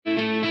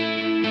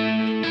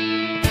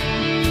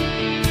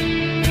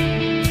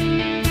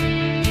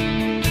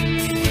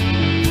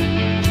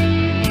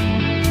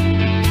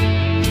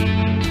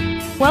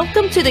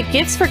Welcome to the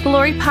Gifts for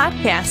Glory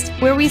podcast,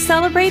 where we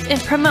celebrate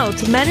and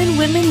promote men and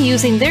women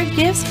using their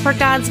gifts for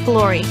God's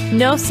glory.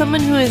 Know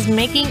someone who is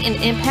making an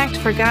impact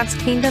for God's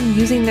kingdom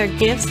using their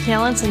gifts,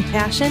 talents, and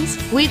passions?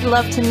 We'd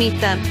love to meet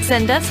them.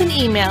 Send us an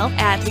email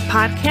at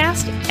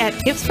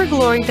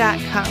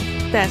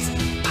podcast@giftsforglory.com. That's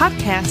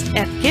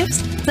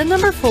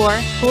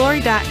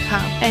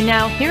podcast@gifts4glory.com. And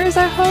now here is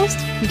our host,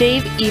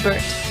 Dave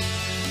Ebert.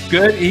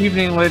 Good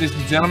evening, ladies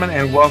and gentlemen,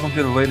 and welcome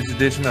to the latest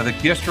edition of the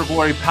Gifts for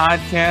Glory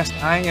podcast.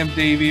 I am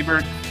Dave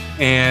Ebert,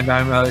 and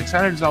I'm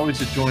excited as always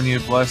to join you,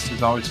 blessed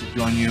as always to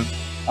join you.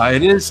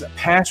 It is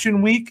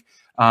Passion Week.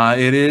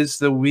 It is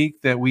the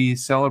week that we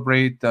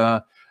celebrate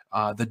the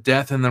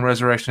death and the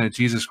resurrection of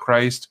Jesus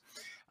Christ.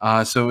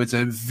 So it's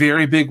a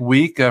very big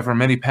week for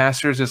many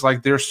pastors. It's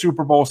like their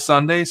Super Bowl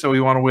Sunday, so we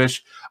want to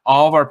wish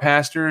all of our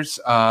pastors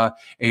a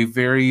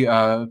very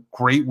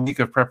great week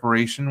of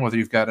preparation, whether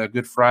you've got a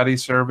Good Friday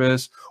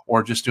service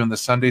or just doing the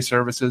Sunday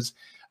services.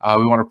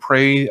 We want to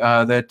pray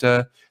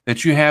that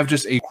you have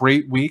just a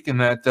great week, and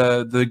that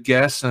the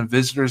guests and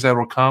visitors that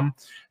will come,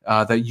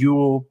 that you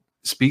will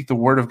speak the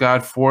word of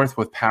God forth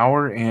with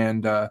power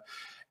and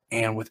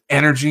with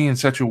energy in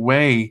such a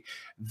way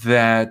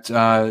that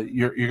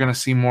you're going to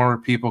see more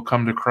people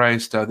come to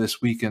Christ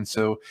this weekend.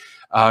 So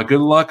good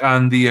luck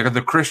on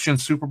the Christian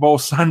Super Bowl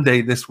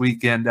Sunday this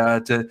weekend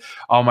to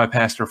all my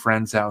pastor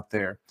friends out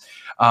there.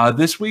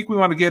 This week we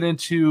want to get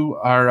into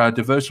our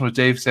Devotion with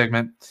Dave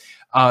segment.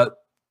 What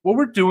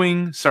we're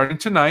doing starting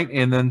tonight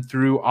and then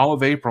through all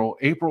of April.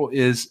 April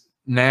is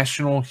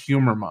National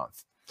Humor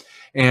Month.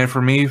 And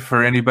for me,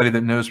 for anybody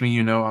that knows me,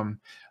 you know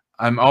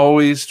I'm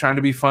always trying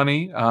to be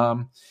funny.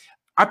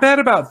 I bat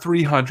about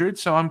 300,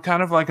 so I'm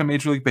kind of like a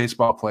Major League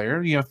Baseball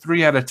player.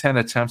 3 out of 10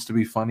 attempts to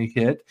be funny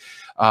hit.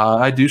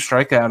 I do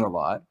strike out a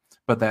lot,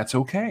 but that's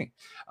okay.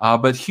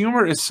 But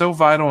humor is so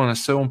vital and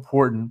is so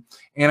important,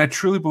 and I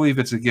truly believe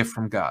it's a gift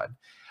from God.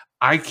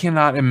 I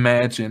cannot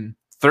imagine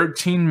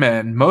 13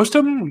 men, most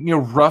of them,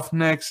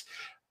 roughnecks,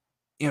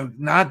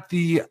 not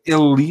the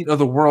elite of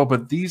the world,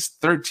 but these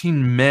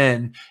 13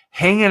 men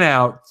hanging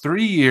out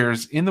 3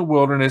 years in the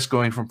wilderness,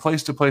 going from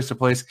place to place to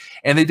place,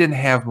 and they didn't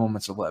have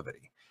moments of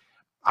levity.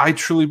 I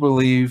truly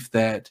believe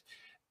that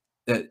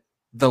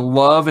the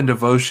love and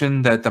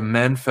devotion that the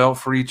men felt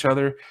for each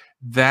other,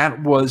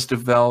 that was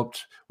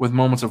developed with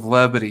moments of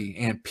levity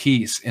and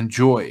peace and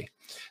joy.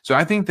 So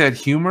I think that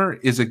humor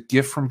is a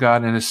gift from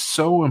God and is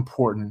so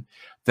important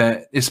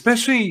that,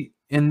 especially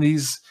in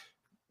these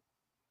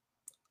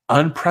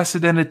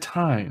unprecedented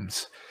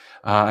times,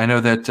 I know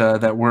that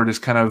that word is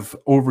kind of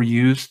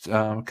overused,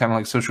 kind of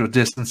like social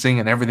distancing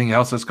and everything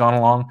else that's gone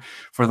along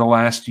for the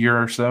last year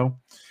or so.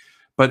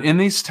 But in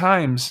these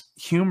times,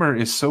 humor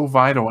is so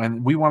vital,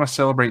 and we want to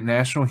celebrate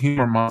National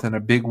Humor Month in a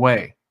big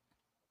way.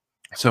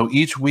 So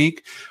each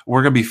week,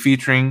 we're going to be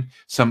featuring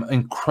some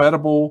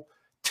incredible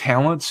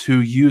talents who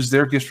use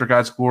their gifts for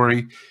God's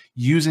glory,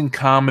 using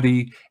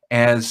comedy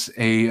as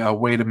a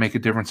way to make a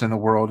difference in the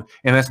world.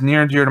 And that's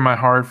near and dear to my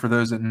heart. For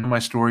those that know my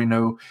story,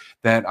 know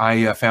that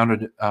I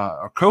founded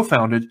or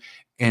co-founded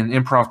an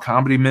improv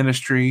comedy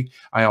ministry.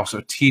 I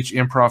also teach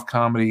improv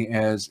comedy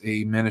as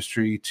a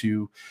ministry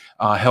to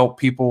help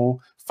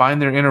people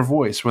find their inner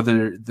voice,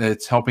 whether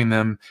that's helping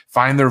them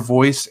find their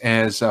voice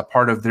as a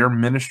part of their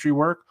ministry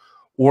work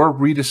or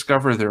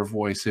rediscover their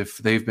voice if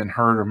they've been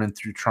hurt or been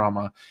through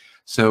trauma.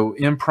 So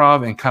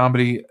improv and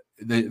comedy,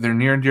 they're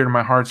near and dear to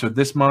my heart. So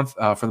this month,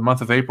 for the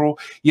month of April,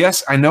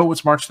 yes, I know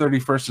it's March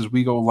 31st as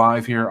we go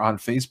live here on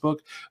Facebook,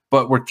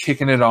 but we're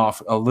kicking it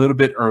off a little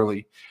bit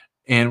early.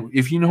 And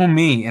if you know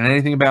me and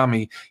anything about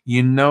me,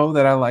 you know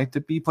that I like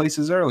to be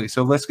places early.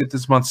 So let's get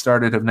this month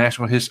started of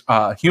National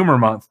Humor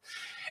Month.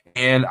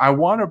 And I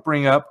want to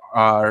bring up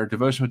our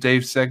Devotion with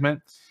Dave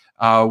segment.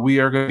 We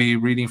are going to be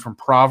reading from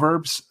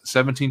Proverbs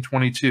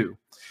 17:22.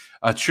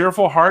 A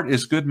cheerful heart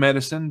is good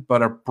medicine,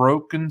 but a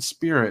broken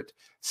spirit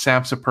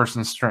saps a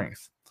person's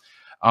strength.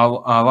 A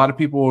lot of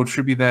people will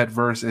attribute that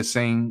verse as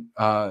saying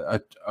a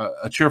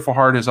cheerful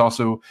heart is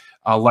also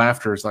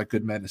laughter is like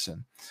good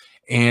medicine.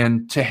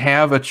 And to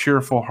have a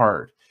cheerful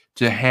heart,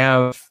 to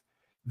have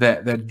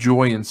that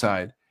joy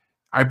inside,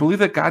 I believe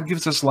that God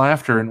gives us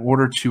laughter in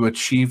order to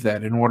achieve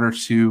that, in order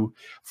to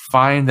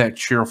find that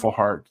cheerful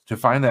heart, to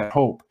find that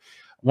hope.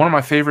 One of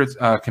my favorite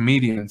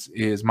comedians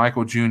is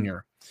Michael Jr.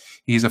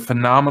 He's a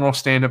phenomenal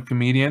stand-up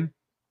comedian.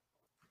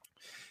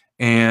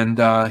 And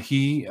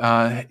he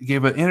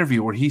gave an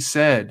interview where he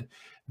said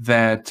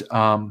that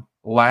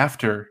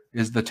laughter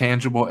is the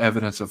tangible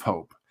evidence of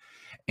hope.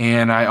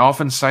 And I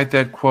often cite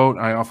that quote.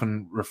 I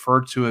often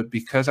refer to it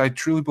because I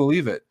truly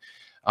believe it.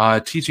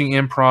 Teaching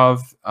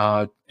improv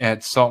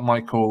at Salt and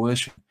Light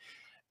Coalition,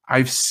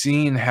 I've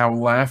seen how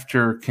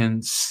laughter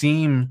can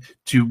seem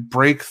to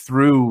break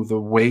through the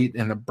weight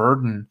and the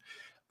burden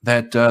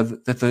that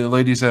that the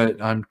ladies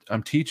that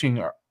I'm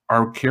teaching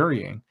are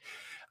carrying.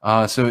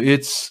 So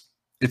it's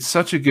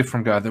such a gift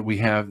from God that we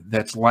have.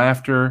 That's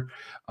laughter,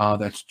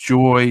 that's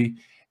joy,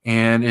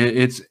 and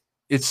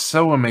it's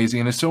so amazing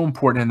and it's so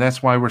important, and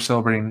that's why we're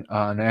celebrating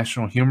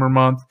National Humor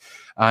Month.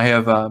 I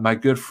have my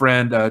good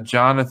friend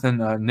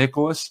Jonathan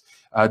Nicholas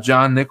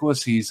John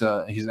Nicholas, he's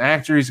an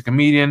actor, he's a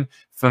comedian,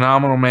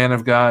 phenomenal man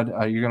of God.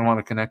 You're going to want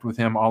to connect with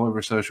him all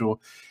over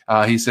social.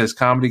 He says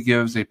comedy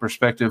gives a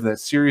perspective that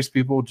serious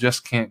people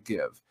just can't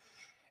give.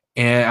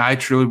 And I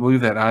truly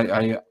believe that.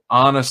 I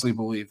honestly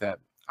believe that.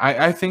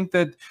 I think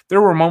that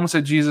there were moments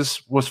that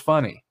Jesus was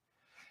funny.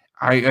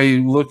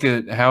 I look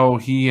at how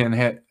he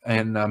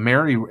and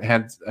Mary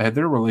had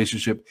their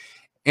relationship,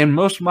 and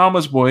most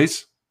mama's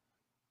boys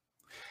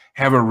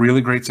have a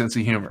really great sense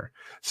of humor.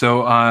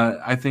 So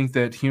I think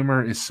that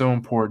humor is so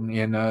important.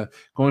 And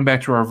going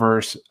back to our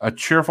verse, a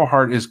cheerful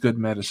heart is good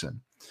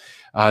medicine.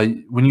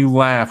 When you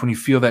laugh, when you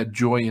feel that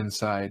joy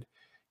inside,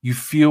 you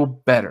feel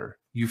better.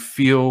 You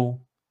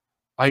feel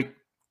like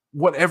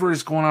whatever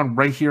is going on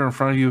right here in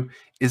front of you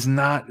is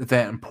not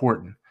that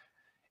important.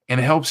 And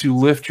it helps you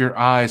lift your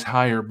eyes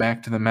higher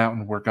back to the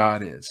mountain where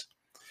God is.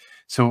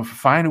 So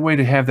find a way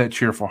to have that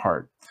cheerful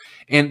heart.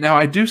 And now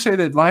I do say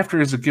that laughter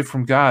is a gift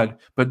from God,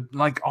 but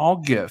like all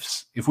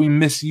gifts, if we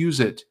misuse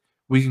it,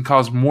 we can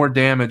cause more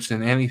damage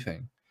than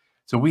anything.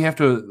 So we have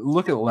to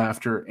look at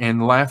laughter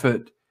and laugh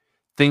at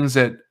things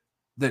that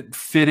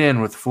fit in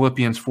with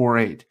Philippians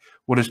 4:8,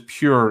 what is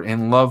pure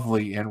and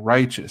lovely and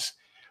righteous.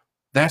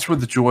 That's where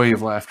the joy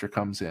of laughter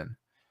comes in.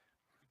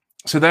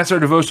 So that's our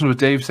Devotion with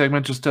Dave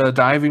segment, just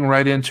diving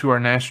right into our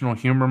National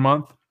Humor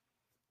Month.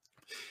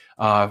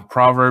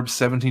 Proverbs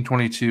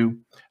 17:22,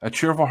 a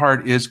cheerful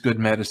heart is good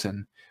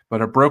medicine,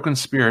 but a broken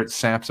spirit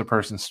saps a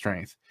person's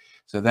strength.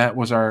 So that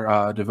was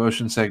our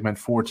devotion segment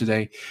for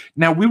today.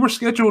 Now, we were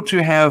scheduled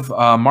to have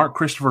Mark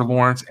Christopher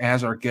Lawrence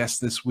as our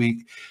guest this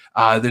week.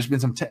 There's been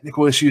some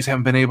technical issues,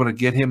 haven't been able to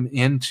get him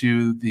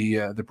into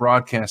the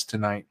broadcast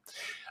tonight.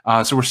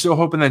 So we're still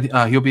hoping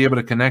that he'll be able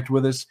to connect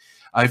with us.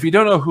 If you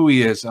don't know who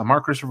he is,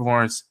 Mark Christopher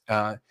Lawrence,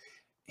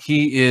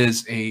 he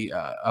is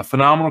a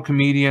phenomenal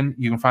comedian.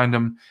 You can find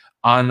him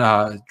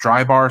on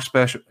Dry Bar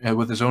special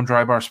with his own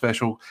Dry Bar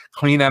special,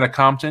 Clean Outta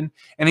Compton.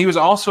 And he was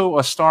also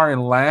a star in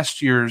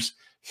last year's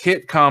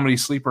hit comedy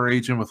Sleeper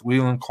Agent with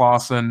Leland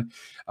Clawson,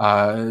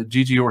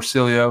 Gigi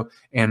Orsilio,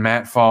 and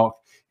Matt Falk.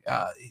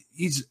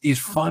 He's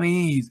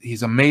funny.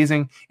 He's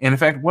amazing. And in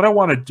fact, what I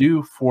want to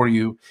do for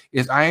you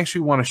is I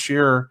actually want to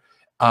share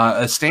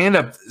a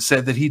stand-up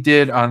set that he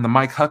did on the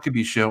Mike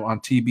Huckabee show on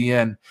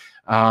TBN.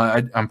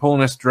 I'm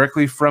pulling this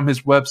directly from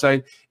his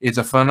website. It's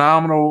a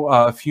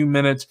phenomenal few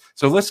minutes.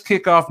 So let's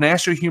kick off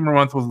National Humor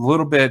Month with a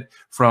little bit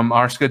from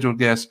our scheduled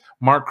guest,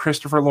 Mark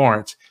Christopher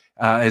Lawrence,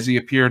 as he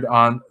appeared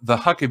on the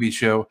Huckabee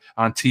show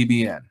on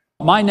TBN.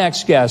 My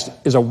next guest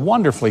is a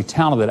wonderfully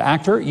talented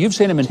actor. You've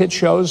seen him in hit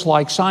shows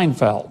like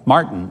Seinfeld,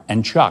 Martin,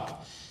 and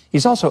Chuck.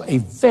 He's also a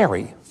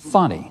very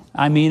funny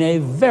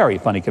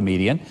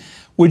comedian.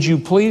 Would you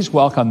please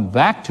welcome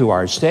back to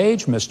our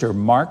stage Mr.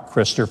 Mark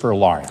Christopher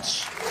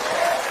Lawrence.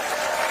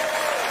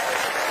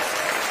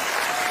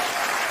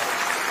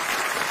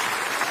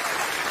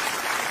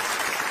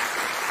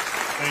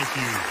 Thank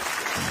you.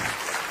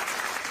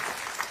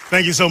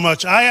 Thank you so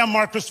much. I am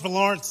Mark Christopher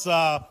Lawrence.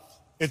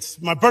 It's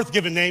my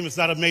birth-given name. It's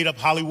not a made-up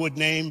Hollywood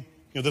name.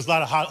 You know, there's a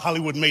lot of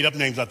Hollywood made-up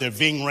names out there.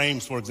 Ving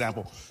Rhames, for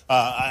example.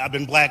 I've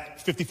been black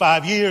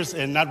 55 years,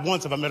 and not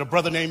once have I met a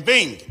brother named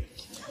Ving.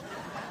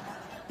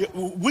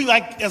 We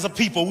like, as a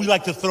people, we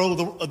like to throw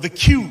the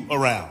Q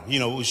around. You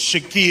know,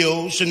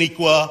 Shaquille,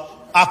 Shaniqua,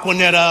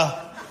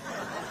 Aquanetta.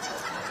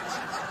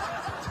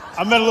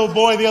 I met a little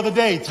boy the other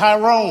day,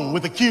 Tyrone,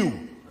 with a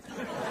Q.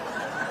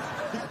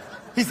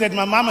 He said,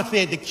 my mama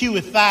said the Q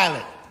is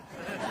silent.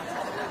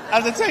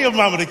 I said, tell your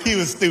mama the Q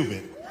is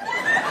stupid.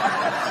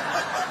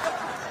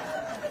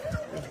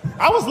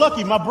 I was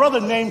lucky. My brother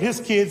named his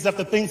kids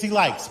after things he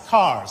likes.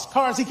 Cars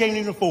he can't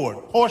even afford.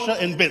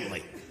 Porsche and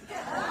Bentley.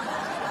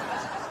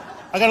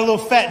 I got a little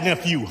fat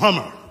nephew,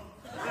 Hummer.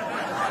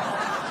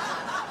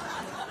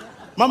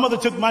 My mother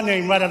took my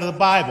name right out of the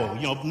Bible.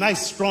 You know,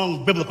 nice,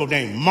 strong, biblical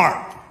name,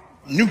 Mark,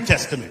 New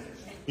Testament.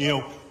 You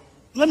know,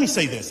 let me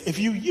say this. If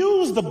you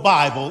use the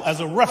Bible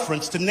as a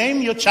reference to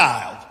name your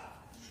child,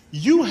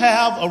 you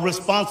have a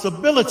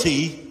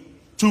responsibility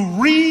to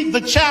read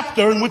the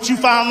chapter in which you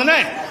found the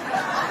name.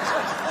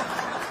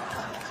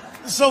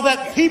 So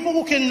that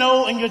people can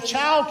know and your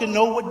child can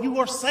know what you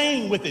are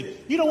saying with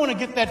it. You don't want to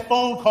get that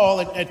phone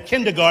call at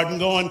kindergarten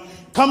going,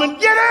 come and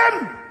get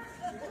him!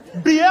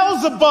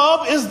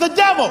 Beelzebub is the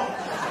devil.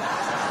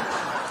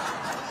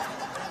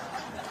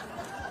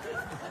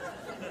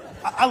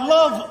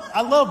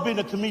 I love being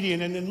a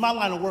comedian, and in my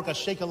line of work, I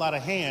shake a lot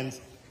of hands,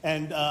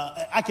 and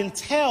I can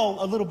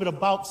tell a little bit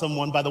about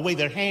someone by the way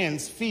their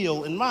hands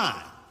feel in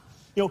mine.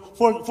 You know,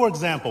 for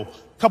example,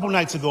 a couple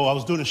nights ago, I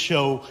was doing a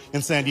show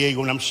in San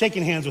Diego, and I'm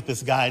shaking hands with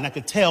this guy, and I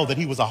could tell that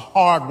he was a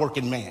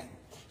hard-working man.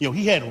 You know,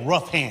 he had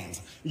rough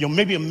hands. You know,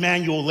 maybe a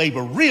manual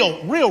labor,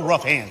 real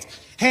rough hands.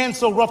 Hands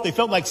so rough they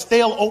felt like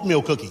stale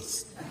oatmeal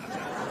cookies.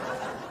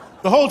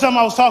 The whole time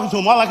I was talking to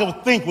him, all I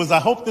could think was, I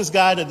hope this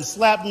guy doesn't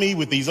slap me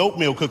with these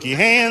oatmeal cookie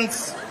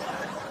hands.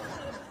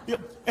 You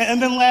know,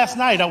 and then last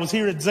night, I was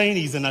here at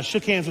Zany's, and I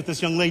shook hands with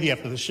this young lady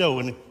after the show,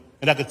 and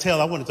I could tell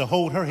I wanted to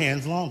hold her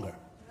hands longer.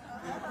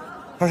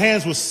 Her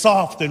hands were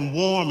soft and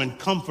warm and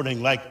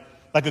comforting, like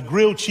like a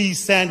grilled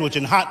cheese sandwich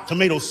and hot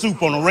tomato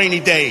soup on a rainy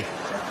day.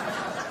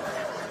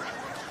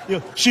 You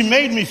know, she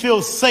made me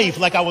feel safe,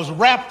 like I was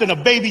wrapped in a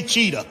baby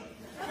cheetah.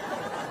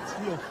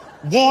 You know,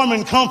 warm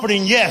and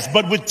comforting, yes,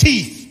 but with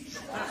teeth.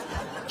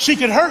 She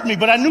could hurt me,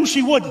 but I knew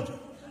she wouldn't.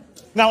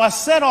 Now, I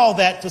said all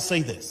that to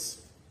say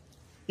this.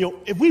 You know,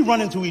 if we run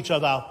into each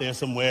other out there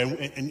somewhere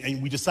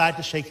and we decide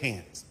to shake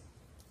hands,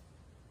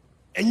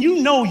 and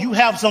you know you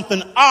have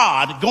something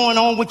odd going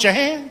on with your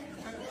hand,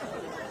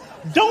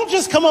 don't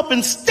just come up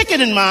and stick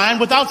it in mine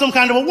without some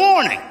kind of a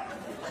warning.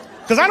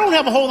 Because I don't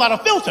have a whole lot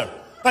of filter.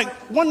 Like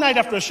one night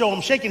after a show,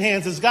 I'm shaking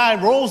hands, this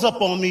guy rolls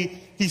up on me,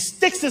 he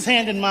sticks his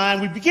hand in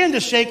mine, we begin to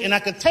shake, and I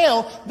could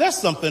tell there's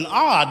something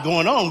odd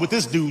going on with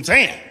this dude's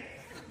hand.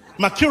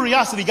 My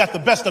curiosity got the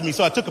best of me,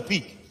 so I took a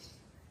peek.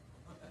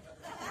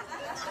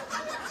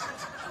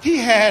 He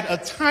had a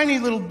tiny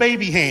little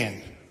baby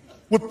hand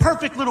with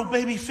perfect little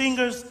baby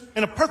fingers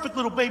and a perfect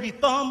little baby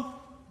thumb,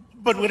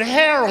 but with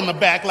hair on the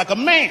back like a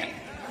man.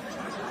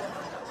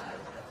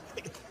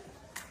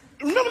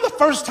 Remember the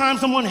first time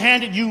someone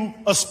handed you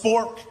a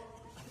spork?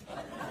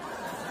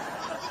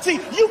 See,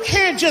 you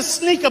can't just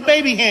sneak a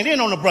baby hand in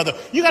on a brother.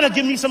 You got to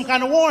give me some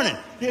kind of warning.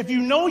 If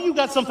you know you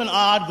got something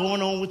odd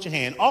going on with your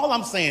hand, all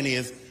I'm saying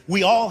is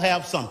we all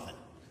have something.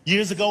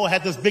 Years ago, I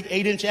had this big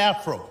 8-inch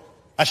afro.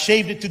 I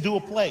shaved it to do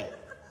a play.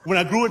 When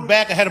I grew it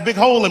back, I had a big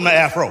hole in my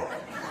afro.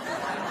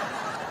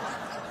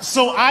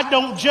 So I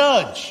don't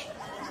judge.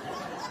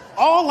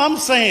 All I'm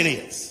saying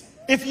is,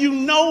 if you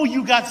know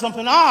you got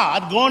something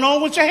odd going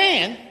on with your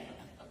hand,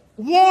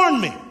 warn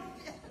me.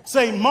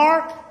 Say,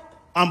 Mark,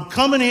 I'm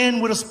coming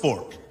in with a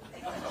spork.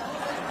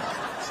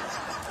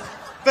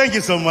 Thank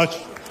you so much.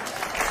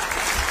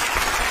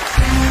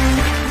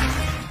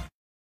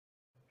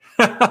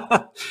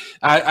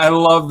 I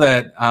love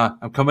that.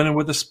 I'm coming in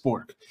with a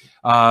spork.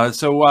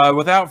 So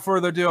without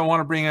further ado, I want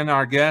to bring in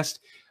our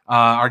guest.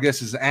 Our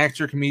guest is an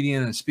actor,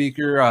 comedian, and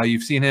speaker.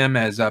 You've seen him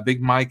as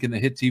Big Mike in the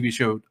hit TV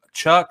show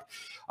Chuck.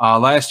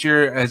 Last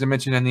year, as I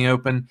mentioned in the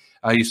open,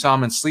 you saw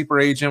him in Sleeper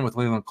Agent with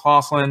Leland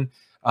Clausen,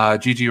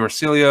 Gigi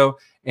Orsilio,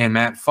 and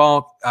Matt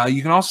Falk.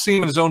 You can also see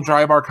him in his own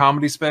dry bar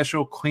comedy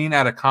special, Clean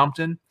Outta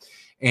Compton.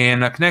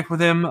 And connect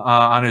with him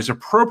on his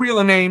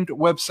appropriately named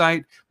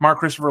website,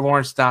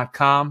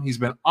 markchristopherlawrence.com. He's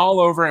been all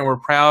over, and we're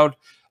proud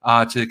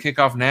to kick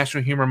off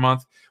National Humor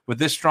Month with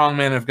this strong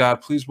man of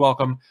God. Please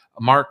welcome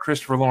Mark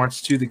Christopher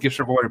Lawrence to the Gifts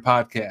for Glory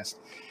podcast.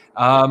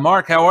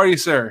 Mark, how are you,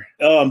 sir?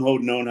 Oh, I'm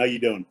holding on. How you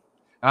doing?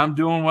 I'm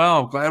doing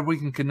well. Glad we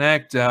can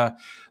connect.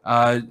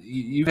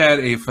 You've had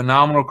a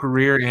phenomenal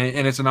career,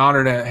 and it's an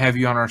honor to have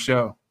you on our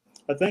show.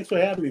 Thanks for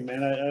having me,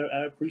 man.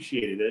 I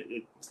appreciate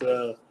it.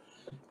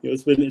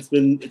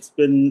 It's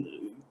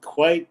been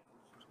quite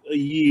a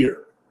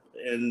year,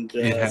 and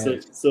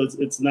so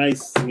it's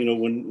nice,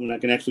 when I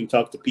can actually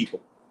talk to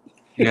people.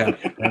 Yeah,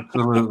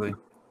 absolutely.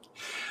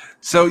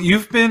 So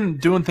you've been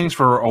doing things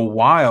for a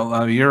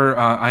while. Your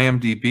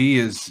IMDb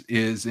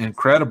is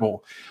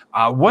incredible.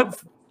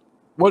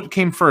 What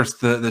came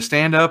first, the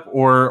stand-up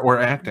or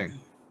acting?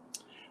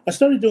 I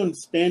started doing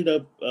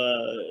stand-up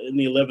in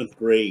the 11th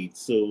grade,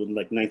 so in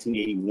like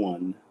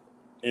 1981.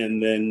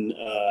 And then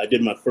I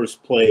did my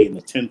first play in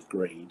the 10th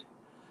grade.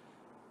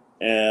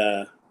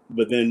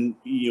 But then,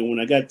 when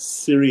I got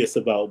serious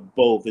about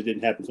both, it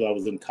didn't happen until I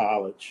was in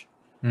college.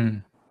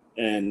 Mm.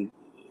 And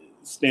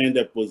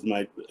stand-up was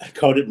I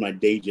called it my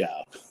day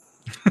job.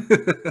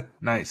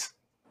 Nice.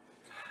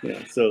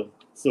 Yeah, so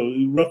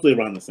roughly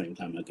around the same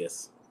time, I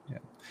guess. Yeah.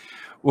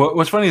 Well,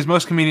 what's funny is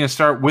most comedians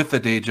start with a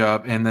day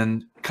job, and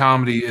then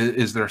comedy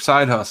is their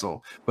side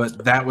hustle.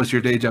 But that was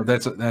your day job.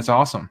 That's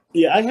awesome.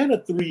 Yeah, I had a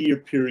 3-year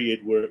period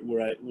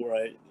where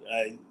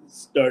I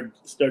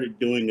started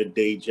doing a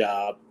day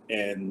job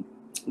and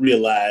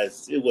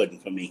realized it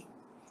wasn't for me.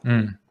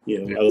 Mm.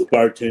 I was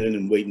bartending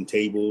and waiting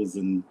tables,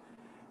 and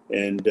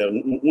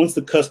once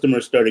the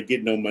customers started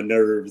getting on my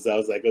nerves, I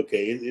was like,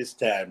 okay, it's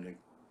time to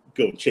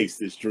go chase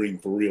this dream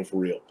for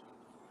real.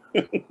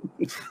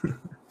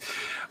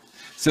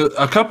 So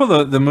a couple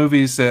of the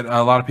movies that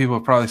a lot of people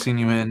have probably seen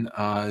you in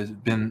has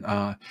been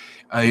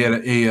you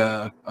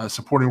had a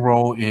supporting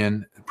role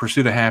in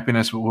Pursuit of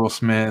Happiness with Will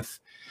Smith,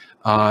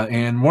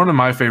 and one of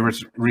my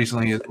favorites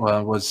recently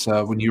was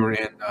when you were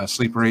in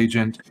Sleeper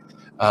Agent,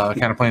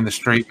 kind of playing the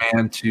straight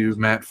man to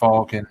Matt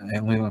Falk and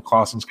Leland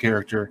Clausen's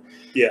character.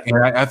 Yeah,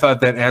 and I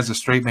thought that as a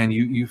straight man,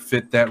 you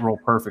fit that role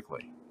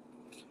perfectly.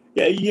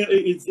 Yeah,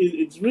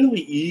 it's really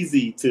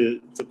easy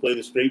to play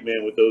the straight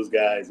man with those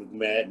guys, with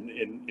Matt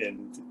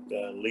and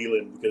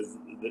Leland, because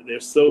they're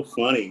so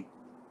funny.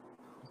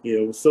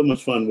 It was so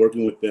much fun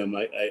working with them.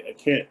 I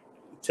can't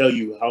tell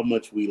you how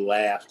much we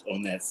laughed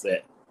on that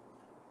set.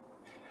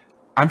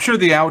 I'm sure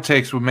the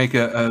outtakes would make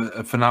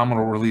a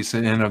phenomenal release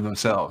in and of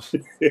themselves.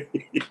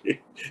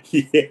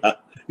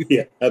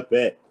 Yeah, I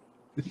bet.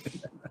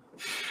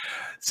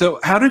 So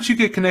how did you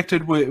get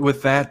connected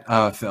with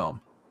that film?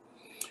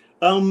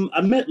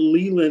 I met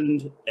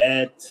Leland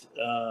at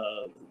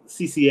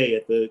CCA,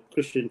 at the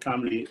Christian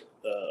Comedy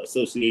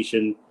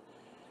Association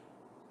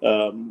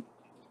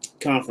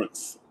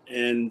conference.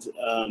 And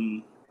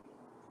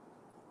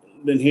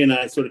then he and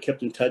I sort of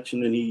kept in touch,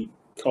 and then he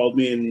called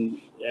me and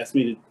asked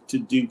me to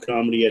do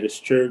comedy at his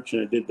church,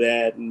 and I did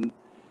that, and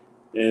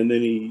then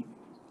he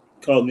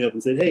called me up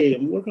and said, "Hey,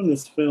 I'm working on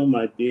this film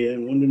idea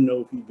and wanted to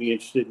know if you'd be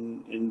interested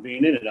in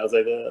being in it." I was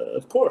like,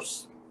 "Of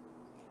course,"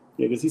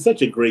 because he's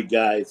such a great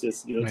guy. It's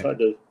just it's hard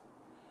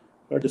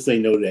to say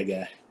no to that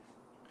guy.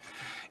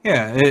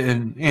 Yeah,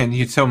 and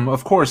you tell him,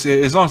 of course,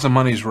 as long as the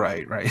money's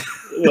right.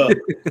 Well,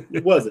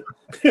 it wasn't.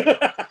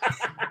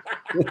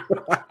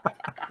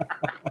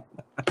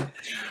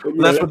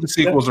 That's what the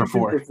sequels are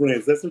for.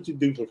 Friends. That's what you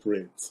do for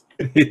friends.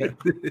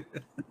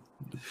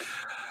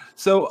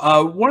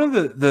 So one of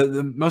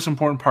the most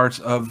important parts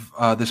of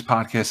this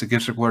podcast, the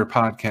Gifts of Glory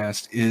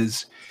podcast,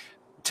 is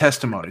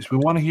testimonies. We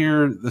want to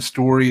hear the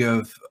story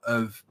of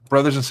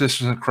brothers and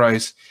sisters in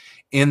Christ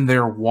in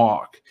their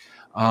walk.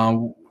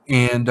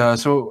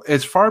 So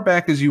as far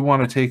back as you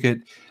want to take it,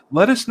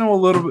 let us know a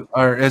little bit,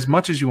 or as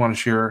much as you want to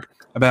share,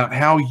 about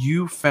how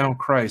you found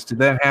Christ. Did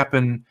that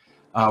happen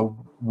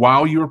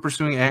while you were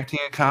pursuing acting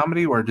and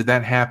comedy, or did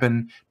that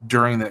happen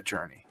during that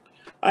journey?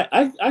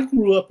 I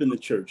grew up in the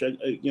church.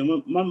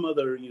 My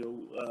mother,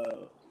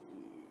 when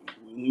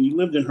you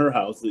lived in her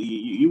house,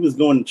 you was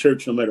going to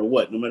church no matter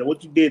what. No matter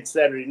what you did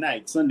Saturday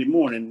night, Sunday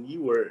morning,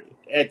 you were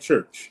at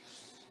church.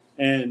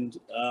 And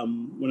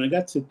when I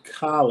got to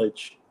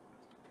college,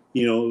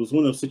 it was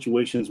one of those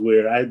situations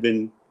where I'd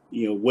been,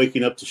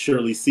 waking up to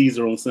Shirley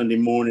Caesar on Sunday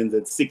mornings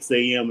at 6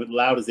 a.m. as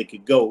loud as it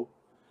could go.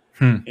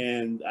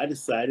 And I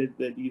decided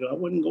that, I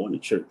wasn't going to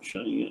church.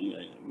 I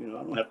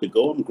don't have to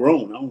go. I'm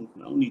grown. I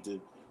don't need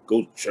to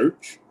go to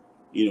church.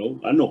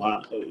 I know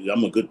how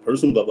I'm a good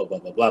person, blah, blah, blah,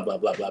 blah, blah, blah,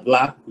 blah, blah,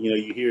 blah.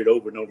 You hear it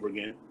over and over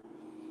again.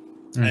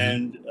 Mm-hmm.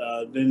 And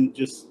then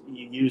just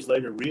years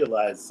later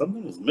realized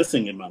something was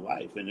missing in my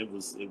life. And it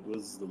was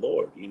the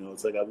Lord.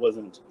 It's like I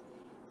wasn't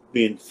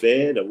being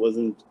fed. I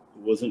wasn't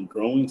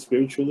growing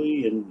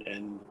spiritually.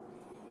 And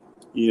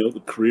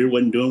the career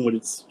wasn't doing what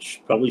it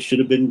probably should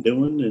have been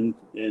doing.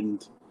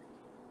 And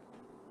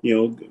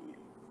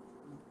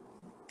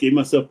gave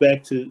myself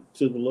back to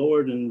the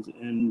Lord,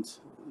 and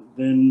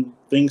then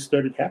things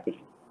started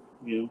happening.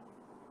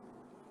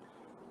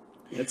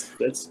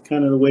 That's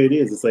kind of the way it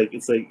is. It's like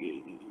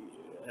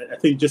I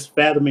think just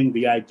fathoming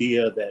the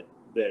idea that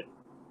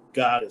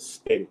God is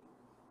steady.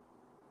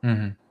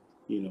 Mm-hmm.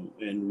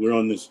 And we're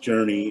on this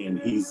journey, and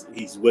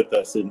he's with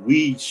us, and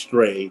we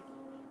stray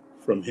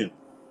from him.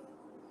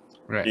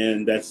 Right.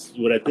 And that's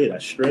what I did. I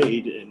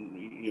strayed, and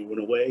he went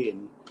away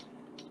and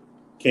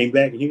came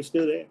back, and he was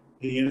still there.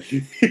 He was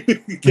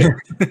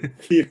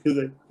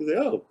like,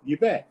 "Oh, you're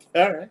back.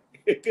 All right,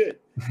 good."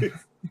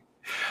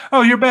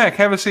 Oh, you're back.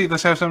 Have a seat.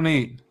 Let's have something to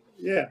eat.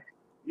 Yeah.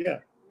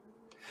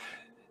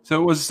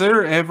 So, was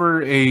there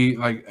ever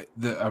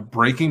a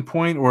breaking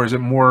point, or is it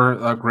more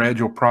a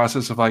gradual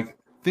process of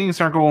things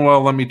aren't going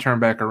well, let me turn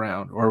back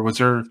around, or was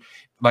there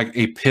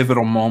a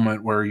pivotal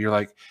moment where you're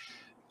like,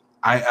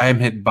 I'm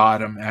hit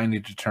bottom and I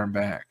need to turn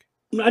back?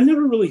 I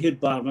never really hit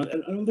bottom. I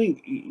don't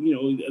think,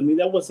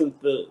 that wasn't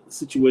the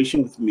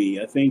situation with me.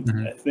 I think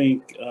I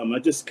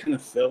just kind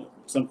of felt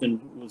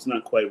something was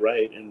not quite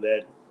right, and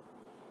that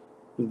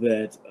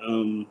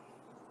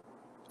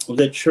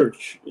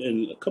church,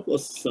 and a couple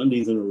of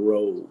Sundays in a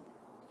row,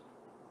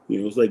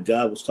 it was like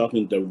God was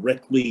talking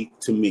directly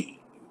to me.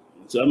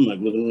 So I'm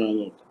looking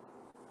around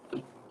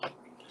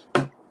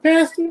going,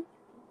 "Pastor,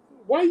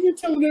 why are you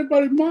telling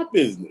everybody my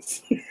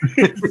business?"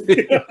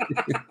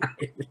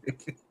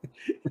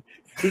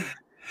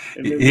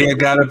 He had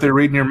got up there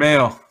reading your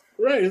mail.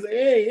 Right. It's like,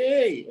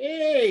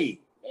 hey.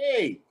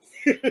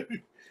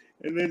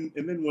 and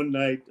then one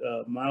night,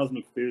 Miles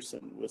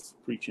McPherson was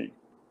preaching.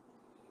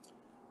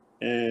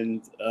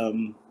 And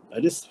I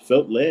just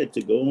felt led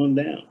to go on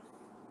down.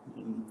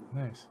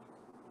 Nice.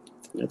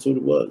 That's what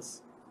it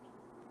was.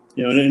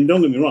 And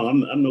don't get me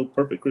wrong, I'm no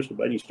perfect Christian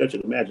by any stretch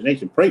of the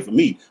imagination. Pray for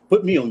me.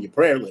 Put me on your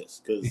prayer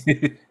list, because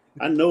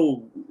I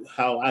know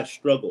how I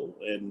struggle,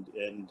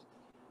 and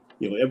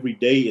every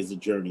day is a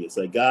journey. It's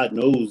like God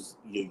knows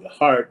your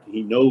heart.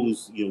 He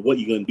knows what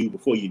you're going to do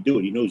before you do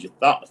it. He knows your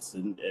thoughts,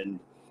 and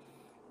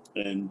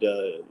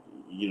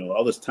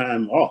all this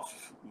time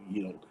off,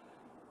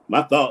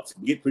 my thoughts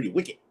can get pretty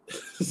wicked.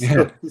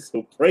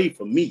 So pray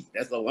for me.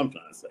 That's all I'm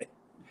trying to say.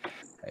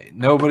 Hey,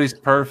 nobody's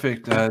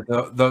perfect.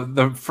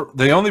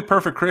 The only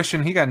perfect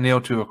Christian, he got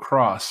nailed to a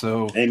cross.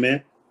 So,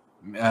 amen.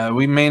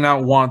 We may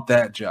not want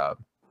that job.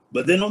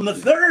 But then on the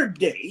third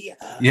day,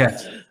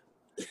 yes,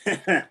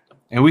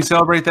 and we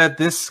celebrate that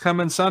this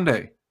coming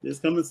Sunday.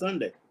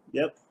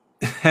 Yep.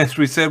 As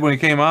we said when he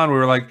came on, we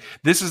were like,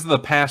 "This is the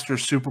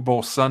pastor's Super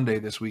Bowl Sunday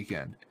this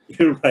weekend."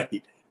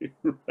 Right.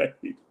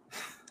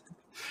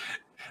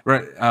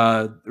 Right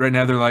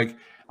now, they're like,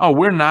 "Oh,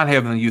 we're not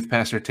having the youth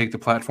pastor take the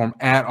platform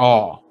at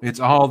all.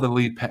 It's all the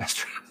lead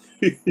pastor."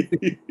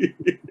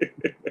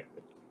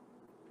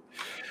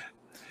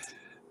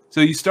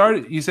 So you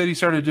said you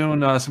started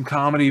doing some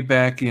comedy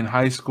back in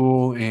high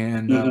school,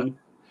 and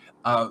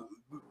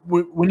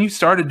when you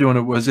started doing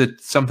it, was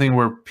it something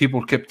where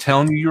people kept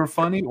telling you were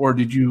funny, or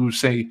did you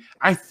say,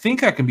 I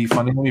think I can be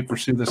funny, let me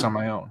pursue this on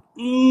my own?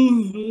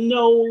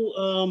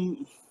 No.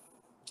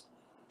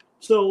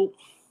 So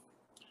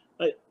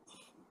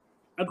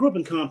I grew up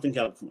in Compton,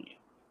 California.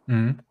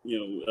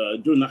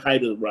 Mm-hmm. During the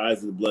height of the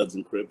rise of the Bloods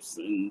and Crips,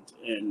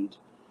 and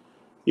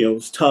it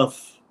was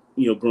tough,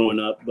 growing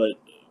up, but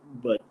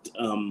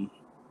I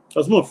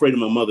was more afraid of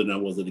my mother than I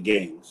was of the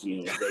gangs.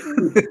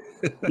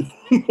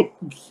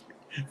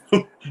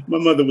 My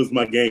mother was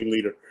my gang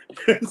leader.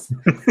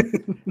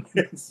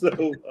 And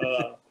so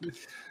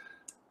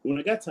when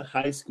I got to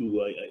high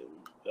school,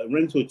 I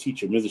ran into a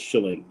teacher, Mrs.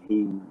 Schilling,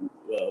 who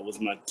was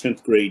my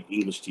 10th grade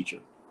English teacher.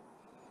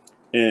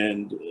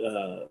 And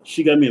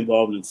she got me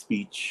involved in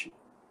speech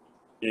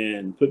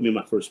and put me in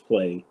my first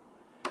play.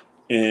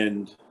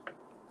 And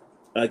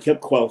I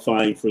kept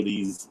qualifying for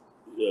these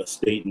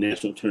state and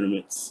national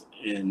tournaments.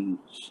 And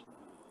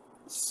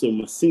so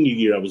my senior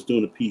year, I was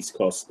doing a piece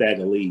called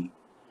Stagger Lee.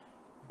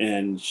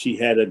 And she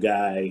had a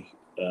guy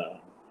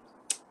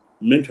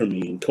mentor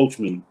me and coach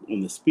me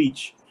on the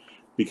speech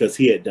because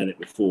he had done it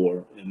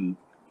before and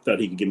thought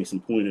he could give me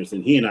some pointers.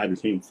 And he and I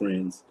became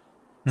friends.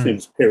 His name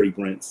was Perry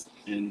Brents.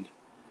 And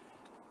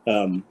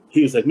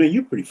he was like, man,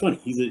 you're pretty funny.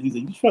 He's like, you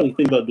should probably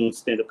think about doing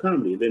stand-up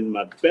comedy. And then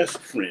my best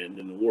friend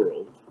in the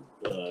world,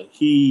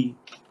 he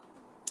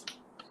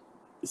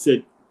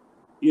said,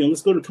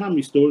 let's go to the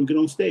Comedy Store and get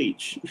on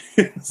stage.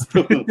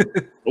 So,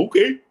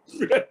 okay.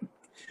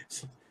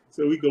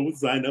 So we go and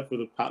sign up for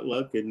the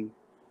potluck, and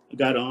I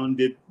got on,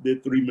 did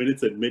 3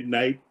 minutes at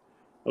midnight.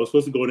 I was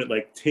supposed to go in at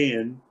like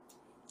 10,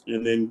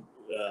 and then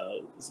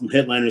some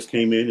headliners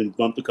came in and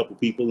bumped a couple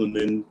people, and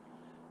then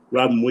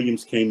Robin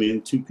Williams came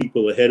in 2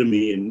 people ahead of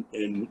me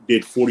and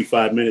did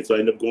 45 minutes. So I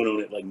ended up going on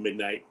at like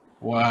midnight.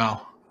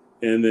 Wow.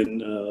 And then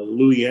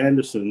Louis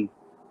Anderson,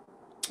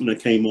 when I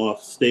came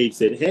off stage,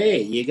 said,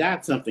 hey, you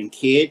got something,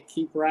 kid.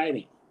 Keep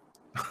writing.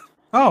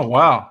 Oh,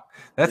 wow.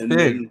 That's big.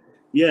 Then,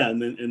 yeah.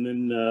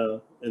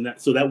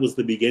 So that was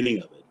the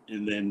beginning of it.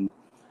 And then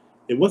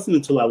it wasn't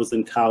until I was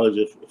in college,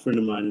 a friend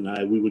of mine and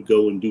I, we would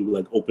go and do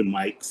like open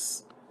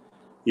mics.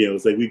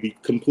 It's like we'd be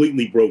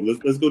completely broke.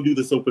 Let's go do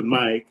this open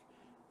mic.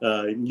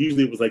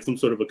 Usually it was like some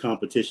sort of a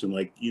competition,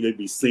 like there'd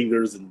be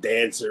singers and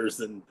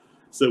dancers. And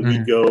so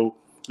we'd go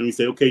and we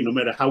say, okay, no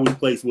matter how we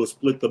place, we'll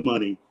split the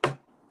money.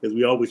 Because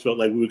we always felt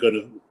like we were going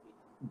to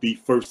be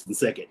first and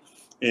second.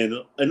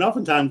 And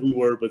oftentimes we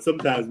were, but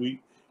sometimes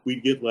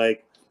we'd get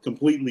like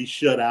completely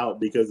shut out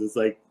because it's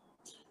like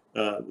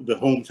the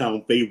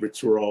hometown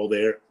favorites were all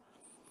there.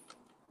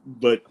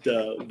 But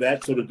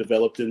that sort of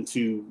developed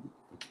into,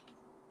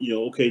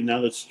 okay, now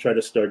let's try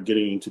to start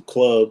getting into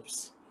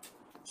clubs.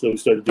 So we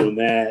started doing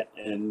that.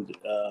 And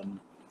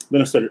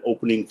then I started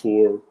opening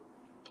for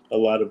a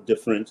lot of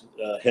different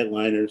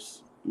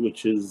headliners,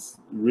 which is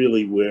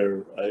really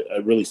where I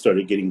really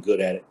started getting good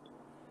at it.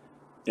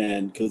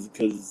 And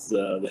because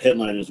the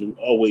headliners were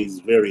always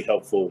very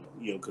helpful,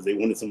 because they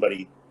wanted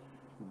somebody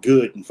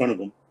good in front of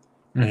them.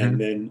 Mm-hmm.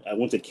 And then I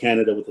went to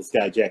Canada with this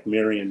guy, Jack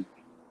Marion,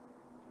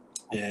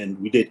 and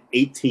we did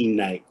 18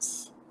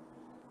 nights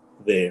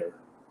there.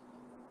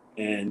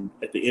 And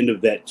at the end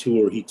of that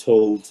tour, he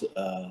told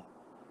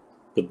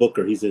the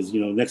booker, he says,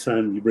 next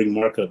time you bring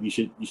Mark up, you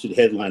should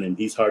headline him.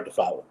 He's hard to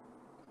follow.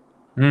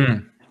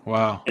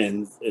 Wow.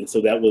 And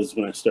so that was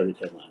when I started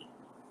headlining.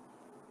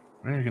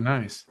 Very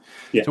nice.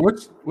 Yeah. So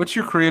what's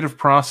your creative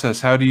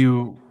process? How do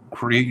you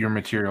create your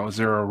material? Is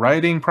there a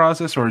writing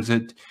process, or is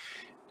it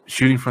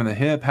shooting from the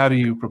hip? How do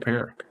you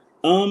prepare?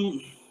 A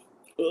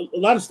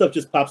lot of stuff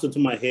just pops into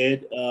my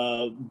head,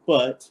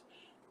 but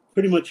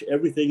pretty much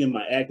everything in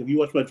my act, if you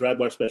watch my Dry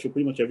Bar special,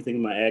 pretty much everything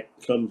in my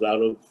act comes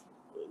out of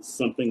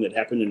something that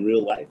happened in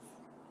real life.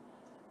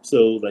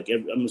 So like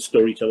I'm a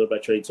storyteller by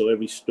trade, so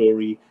every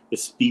story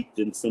is steeped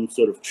in some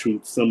sort of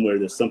truth somewhere.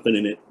 There's something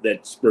in it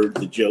that spurred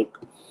the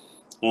joke.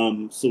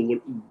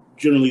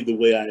 Generally the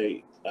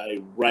way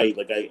I write,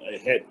 like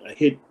I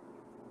hit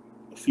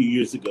a few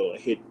years ago, I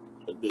hit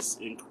this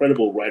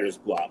incredible writer's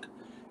block.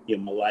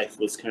 My life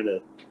was kind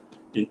of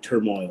in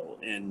turmoil,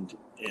 and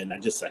I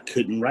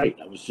couldn't write.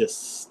 I was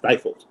just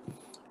stifled.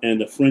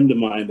 And a friend of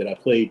mine that I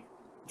played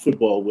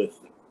football with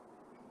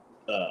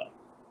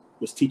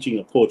was teaching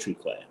a poetry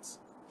class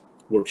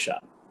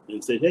workshop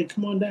and said, hey,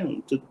 come on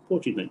down to the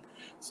poetry thing.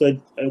 So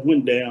I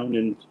went down,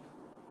 and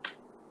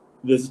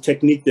there's a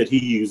technique that he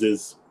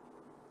uses.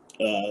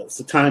 It's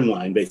a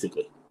timeline,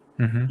 basically.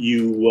 Mm-hmm.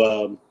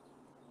 You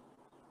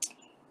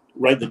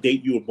write the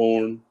date you were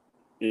born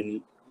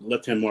in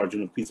left-hand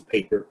margin of a piece of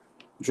paper,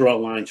 draw a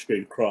line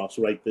straight across,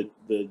 write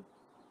the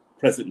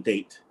present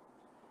date,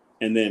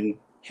 and then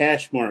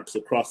hash marks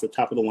across the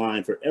top of the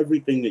line for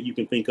everything that you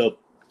can think of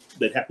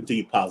that happened to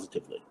you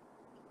positively.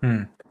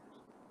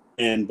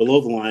 And below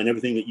the line,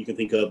 everything that you can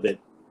think of that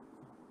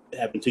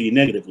happened to you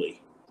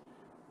negatively,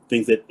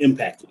 things that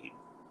impacted you.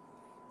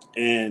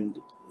 And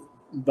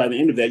by the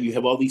end of that, you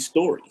have all these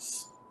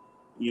stories,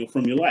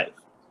 from your life.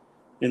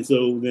 And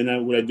so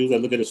then what I do is I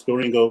look at a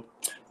story and go,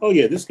 oh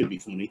yeah, this could be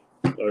funny,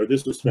 or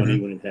this was funny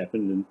when it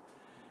happened.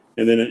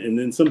 And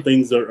then some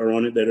things are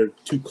on it that are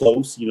too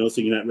close, you know,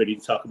 so you're not ready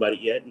to talk about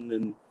it yet. And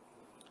then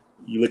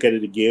you look at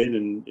it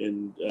again,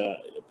 and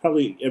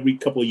probably every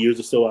couple of years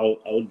or so,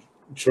 I'll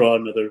draw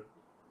another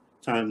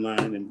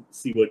timeline and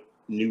see what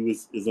new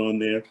is on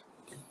there,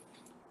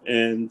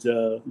 and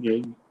you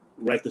know,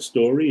 write the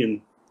story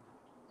and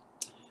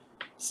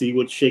see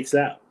what shakes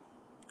out.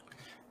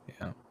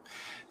 Yeah.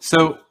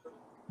 So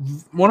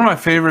one of my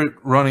favorite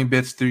running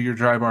bits through your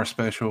Dry Bar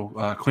special,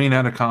 Clean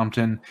Out of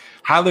Compton.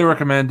 Highly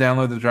recommend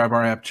download the Dry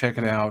Bar app, check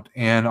it out,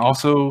 and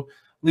also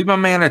leave my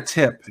man a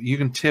tip. You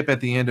can tip at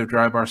the end of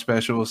Dry Bar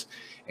specials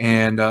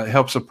and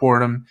help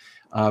support them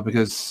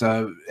because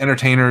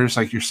entertainers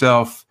like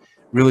yourself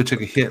really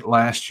took a hit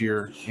last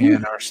year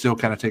and are still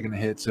kind of taking a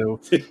hit. So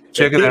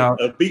check it out.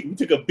 We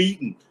took a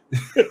beating.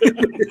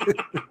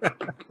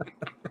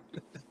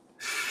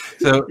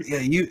 So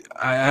yeah,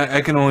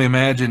 I can only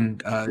imagine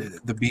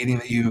the beating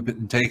that you've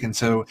been taking.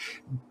 So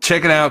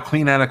check it out,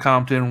 Clean Out of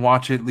Compton.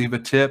 Watch it, leave a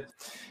tip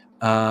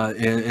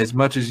as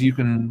much as you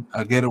can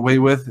get away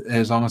with,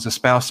 as long as the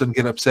spouse doesn't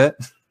get upset.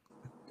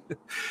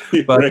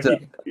 But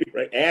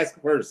right.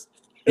 Ask first.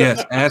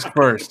 Yes, ask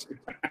first.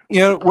 You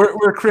know,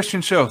 we're a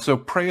Christian show, so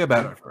pray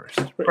about it first.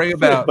 Pray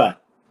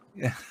about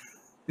yeah.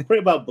 Pray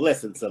about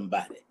blessing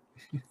somebody.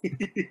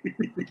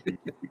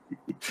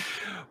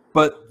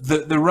 But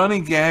the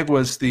running gag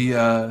was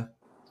the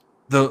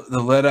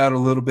let out a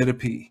little bit of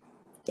pee.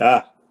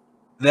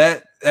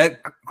 That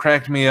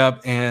cracked me up,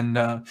 and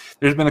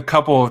there's been a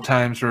couple of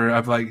times where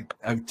I've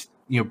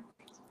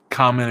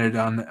commented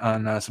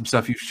on some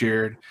stuff you've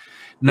shared.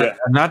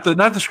 Not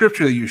the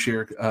scripture that you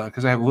share,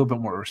 because I have a little bit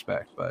more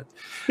respect, but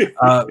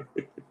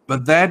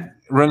that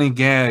running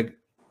gag,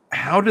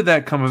 how did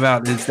that come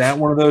about? Is that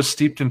one of those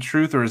steeped in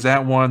truth, or is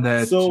that one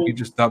that you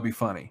just thought would be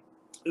funny?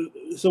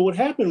 So what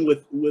happened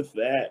with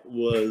that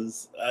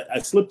was I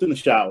slipped in the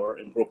shower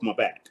and broke my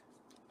back.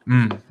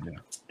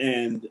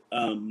 And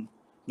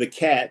the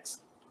cats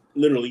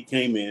literally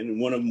came in,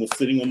 and one of them was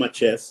sitting on my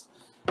chest,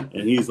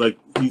 and he's like,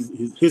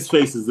 his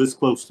face is this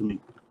close to me,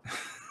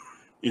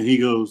 and he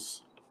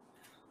goes,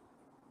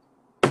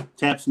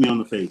 taps me on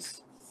the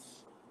face,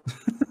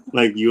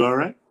 like, you all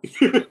right?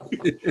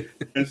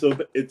 And so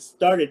it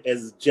started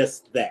as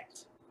just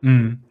that.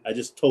 I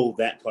just told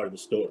that part of the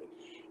story.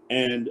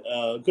 And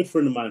a good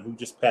friend of mine who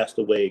just passed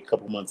away a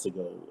couple months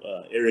ago,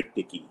 Eric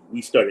Dickey,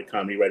 we started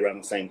comedy right around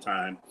the same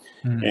time.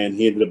 And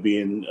he ended up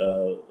being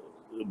a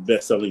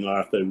best-selling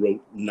author,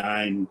 wrote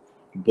 9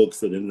 books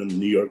that ended on the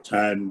New York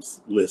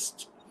Times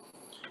list.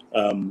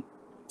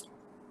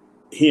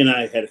 He and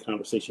I had a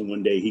conversation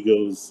one day. He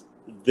goes,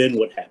 then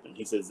what happened?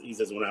 He says,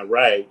 when I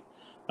write,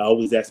 I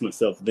always ask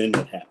myself, then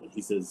what happened?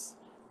 He says,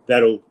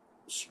 that'll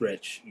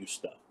stretch your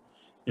stuff.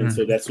 And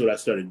so that's what I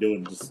started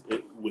doing just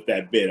with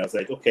that bit. I was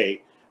like,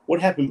 okay, what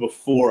happened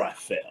before I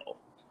fell?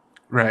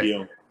 Right. You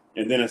know,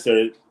 and then I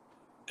started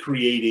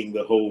creating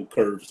the whole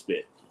curves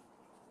bit.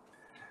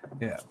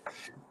 Yeah.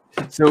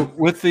 So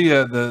with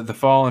the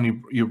fall,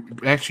 and you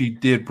actually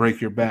did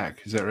break your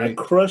back, is that right? I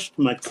crushed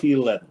my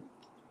T11.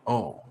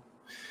 Oh.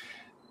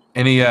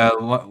 Any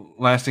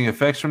lasting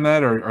effects from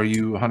that, or are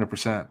you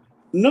 100%?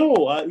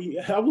 No,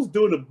 I was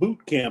doing a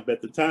boot camp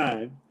at the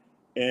time,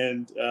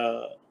 and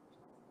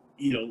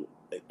you know,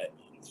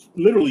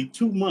 literally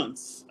 2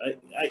 months.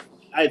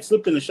 I had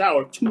slipped in the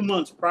shower 2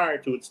 months prior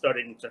to it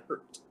starting to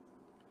hurt.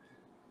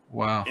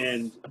 Wow.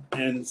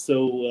 And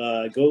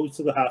so I go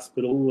to the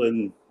hospital,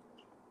 and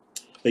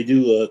they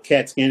do a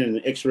CAT scan and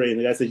an X-ray, and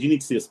the guy said, you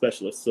need to see a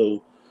specialist.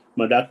 So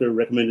my doctor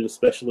recommended a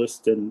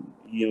specialist, and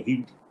you know,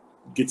 he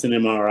gets an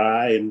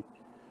MRI, and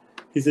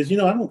he says, you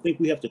know, I don't think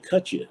we have to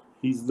cut you.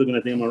 He's looking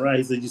at the MRI.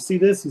 He says, you see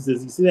this? He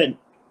says, you see that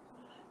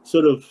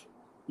sort of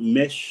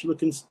mesh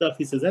looking stuff?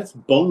 He says, that's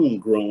bone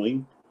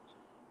growing.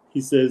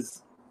 He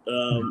says,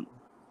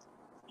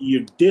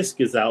 your disc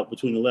is out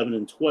between 11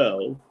 and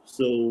 12.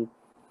 So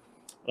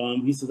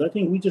he says, I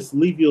think we just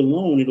leave you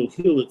alone. It'll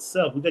heal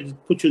itself. We got to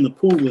put you in the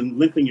pool and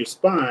lengthen your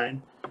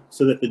spine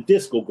so that the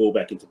disc will go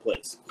back into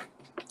place.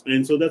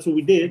 And so that's what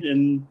we did.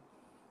 And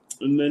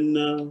then,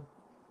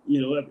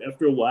 you know,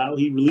 after a while,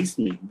 he released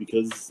me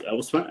because I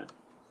was fine.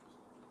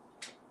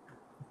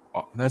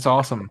 Oh, that's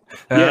awesome.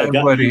 Yeah, I'm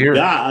glad to hear.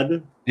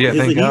 God. Yeah,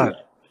 thank God.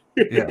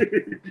 Yeah.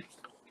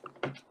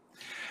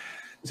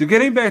 So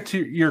getting back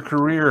to your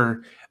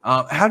career,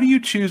 how do you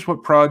choose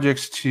what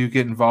projects to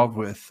get involved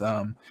with?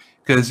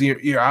 Because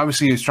you're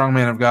obviously a strong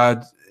man of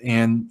God,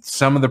 and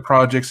some of the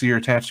projects that you're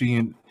attached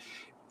to,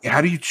 how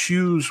do you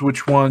choose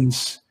which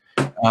ones?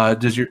 How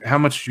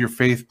much does your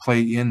faith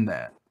play in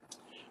that?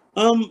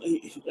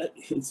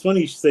 It's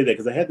funny you should say that,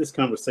 because I had this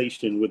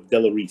conversation with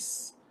Della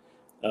Reese,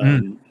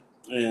 and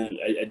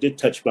I did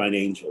Touched by an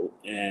Angel,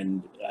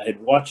 and I had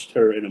watched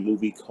her in a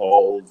movie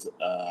called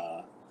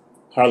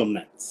Harlem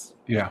Nights.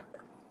 Yeah,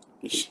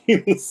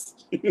 she was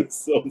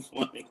so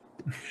funny,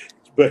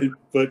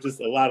 but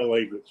just a lot of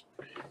language.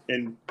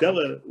 And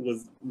Della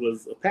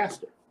was a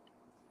pastor,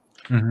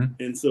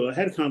 and so I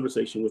had a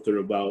conversation with her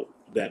about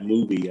that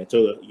movie. I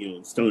told her, you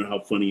know, telling her how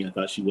funny I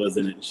thought she was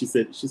in it. And she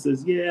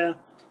says, yeah.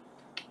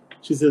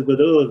 She said, but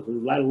a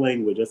lot of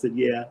language. I said,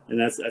 yeah.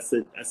 And I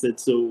said,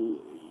 so,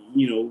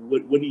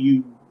 what do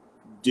you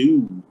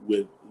do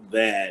with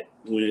that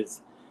when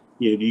it's,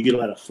 do you get a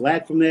lot of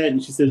flack from that?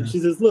 And she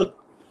says,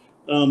 look,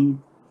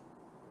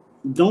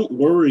 don't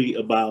worry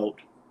about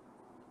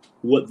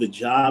what the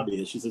job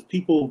is. She says,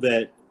 people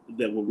that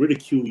will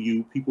ridicule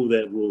you, people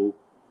that will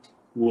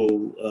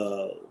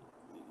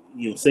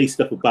say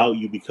stuff about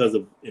you because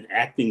of an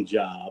acting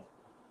job,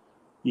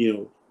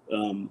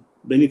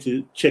 they need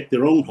to check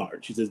their own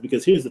heart. She says,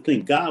 because here's the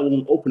thing, God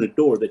won't open a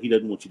door that he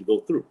doesn't want you to go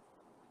through.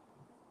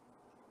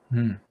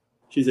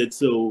 She said,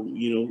 so,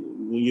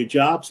 when your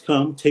jobs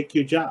come, take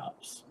your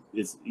jobs.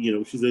 It's,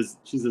 she says,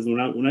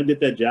 when I did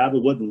that job,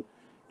 it wasn't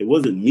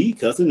me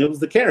cussing, it was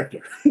the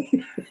character.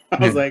 I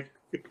was like,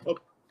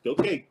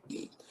 okay.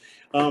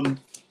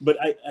 But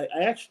I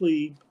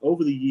actually,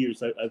 over the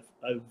years,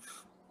 I've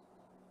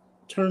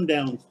turned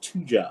down 2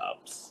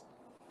 jobs,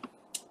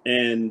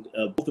 and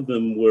both of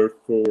them were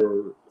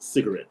for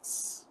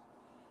cigarettes.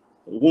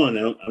 One,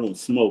 I don't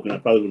smoke, and I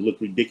probably would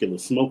look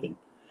ridiculous smoking.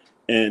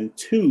 And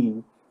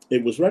 2,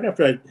 it was right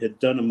after I had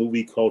done a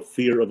movie called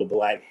Fear of a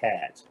Black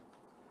Hat,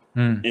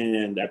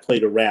 and I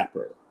played a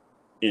rapper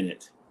in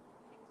it,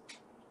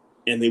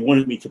 and they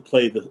wanted me to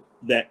play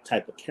that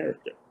type of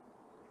character.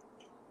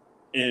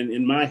 And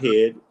in my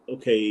head,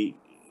 okay,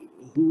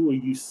 who are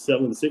you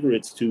selling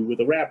cigarettes to with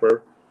a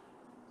rapper?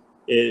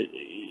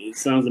 It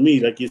sounds to me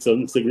like you're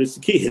selling cigarettes to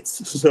kids.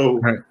 So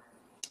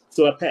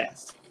I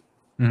passed.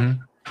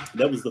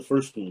 That was the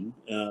first one.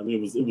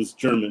 It was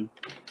German.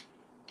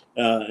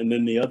 And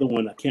then the other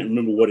one, I can't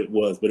remember what it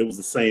was, but it was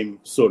the same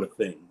sort of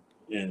thing.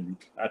 And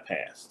I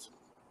passed.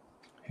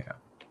 Yeah.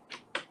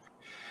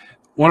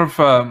 One of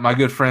my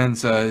good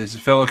friends is a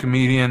fellow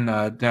comedian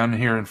down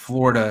here in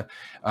Florida,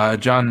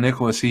 John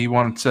Nicholas. He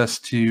wants us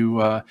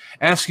to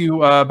ask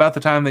you about the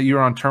time that you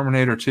were on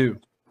Terminator 2.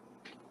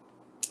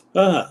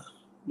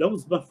 That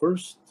was my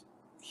first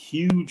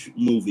huge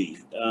movie.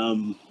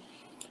 I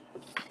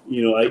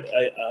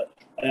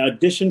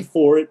auditioned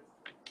for it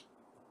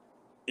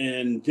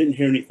and didn't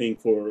hear anything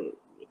for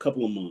a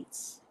couple of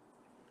months.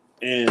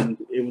 And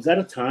it was at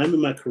a time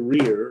in my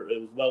career,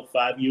 it was about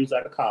 5 years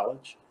out of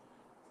college,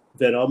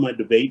 that all my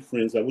debate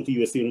friends, I went to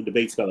USC on a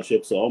debate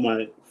scholarship, so all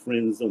my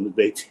friends on the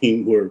debate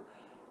team were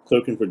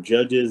clerking for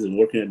judges and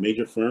working at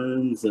major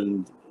firms,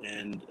 and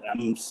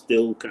I'm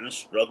still kind of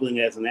struggling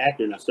as an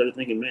actor. And I started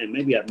thinking, man,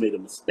 maybe I've made a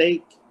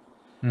mistake.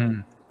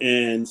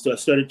 And so I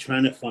started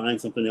trying to find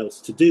something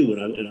else to do.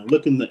 And I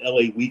look in the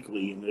LA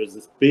Weekly, and there's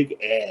this big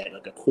ad,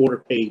 like a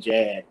 1/4-page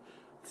ad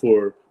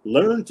for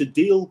learn to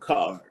deal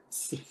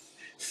cards.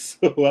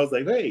 So I was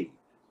like, hey,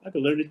 I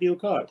can learn to deal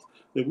cards.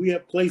 Then we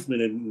have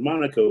placement in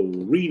Monaco,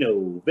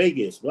 Reno,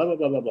 Vegas, blah, blah,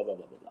 blah, blah, blah, blah,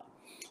 blah,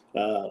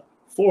 blah.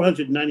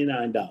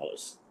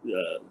 $499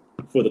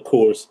 for the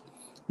course.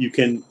 You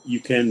can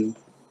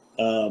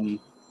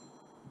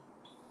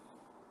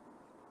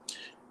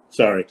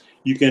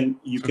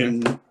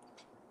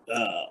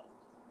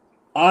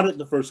audit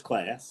the first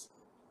class,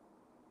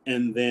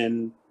 and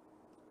then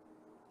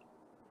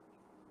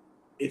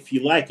if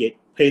you like it,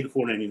 pay the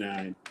 $499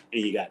 and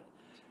you got it.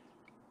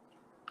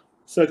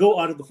 So I go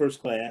audit the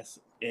first class,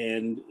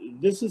 and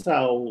this is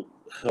how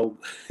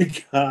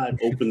God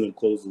opens and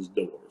closes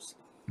doors.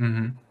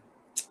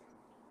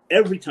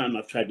 Every time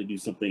I've tried to do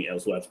something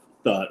else, where I've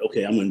thought,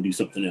 okay, I'm going to do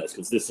something else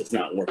because this is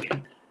not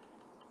working,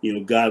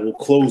 God will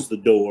close the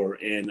door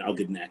and I'll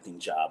get an acting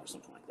job or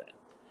something like that.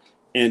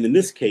 And in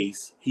this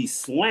case, he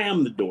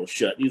slammed the door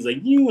shut. He's like,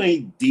 you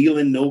ain't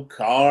dealing no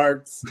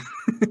cards.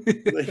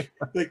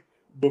 like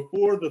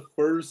before the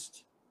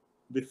first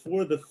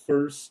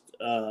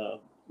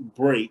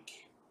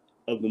break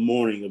of the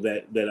morning of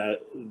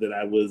that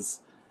I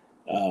was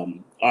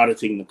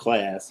auditing the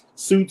class,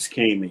 Suits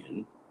came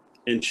in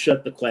and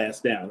shut the class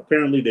down.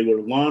 Apparently they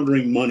were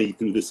laundering money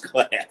through this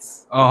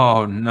class.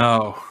 Oh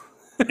no.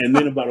 And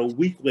then about a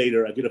week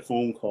later, I get a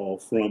phone call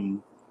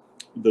from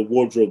the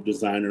wardrobe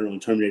designer on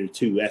Terminator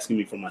 2 asking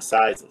me for my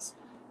sizes.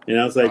 And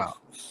I was like, wow.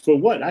 For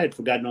what? I had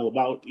forgotten all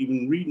about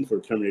even reading for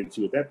Terminator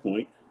 2 at that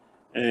point.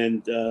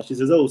 And she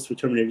says, oh, it's for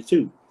Terminator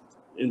 2.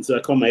 And so I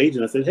called my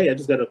agent. I said, hey, I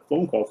just got a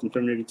phone call from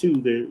Terminator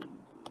 2.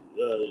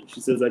 She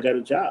says, I got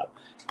a job.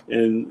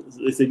 And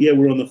they said, yeah,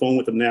 we're on the phone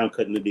with them now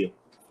cutting the deal.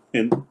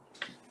 And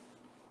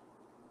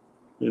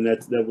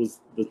that was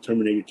the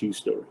Terminator 2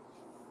 story.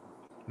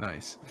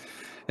 Nice.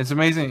 It's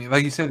amazing.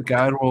 Like you said,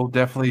 God will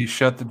definitely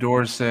shut the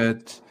doors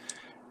that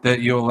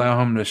you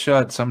allow him to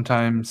shut.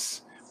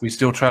 Sometimes we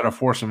still try to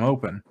force them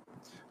open.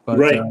 But,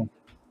 right.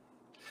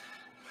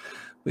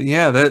 But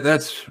yeah,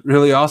 that's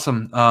really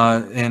awesome.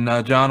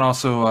 And John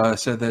also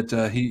said that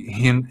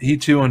he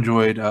too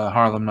enjoyed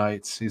Harlem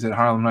Nights. He said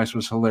Harlem Nights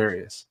was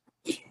hilarious.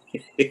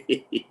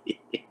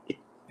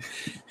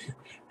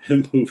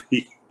 The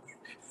movie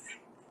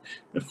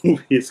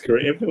is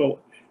great. Every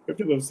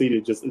time I've seen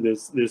it, just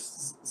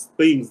there's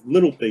things,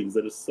 little things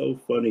that are so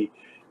funny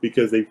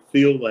because they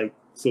feel like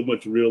so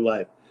much real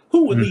life.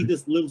 Who would leave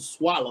this little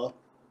swallow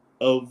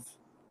of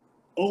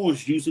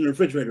orange juice in the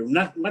refrigerator?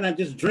 Why not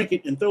just drink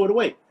it and throw it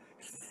away?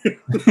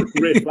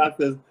 Red Fox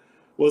says,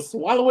 well,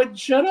 swallow it and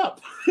shut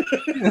up.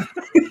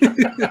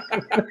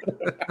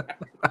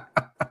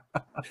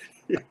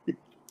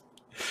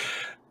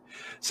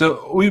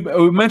 So we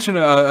mentioned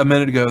a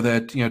minute ago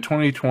that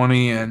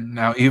 2020 and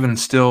now even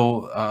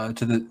still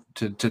to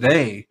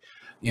today,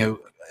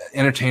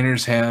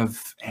 entertainers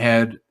have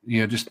had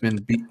just been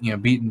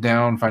beaten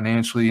down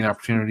financially and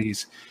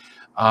opportunities.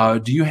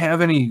 Do you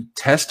have any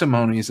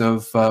testimonies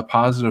of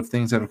positive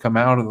things that have come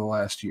out of the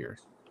last year?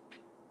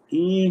 For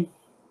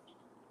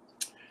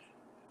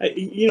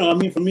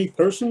me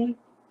personally,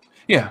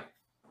 yeah,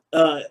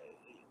 I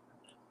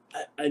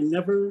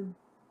never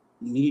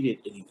needed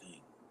anything.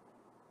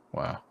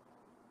 Wow.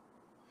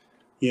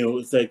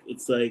 It's like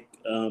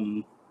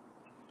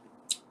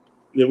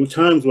there were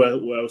times where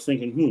I was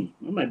thinking,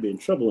 I might be in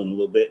trouble in a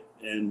little bit,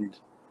 and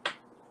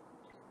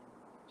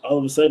all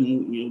of a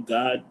sudden,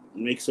 God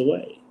makes a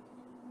way.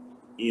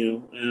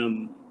 I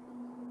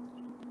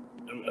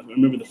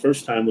remember the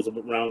first time was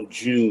around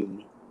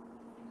June,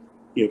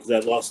 because I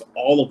lost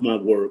all of my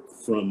work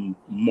from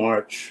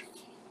March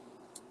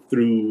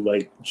through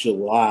like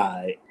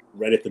July,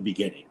 right at the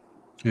beginning.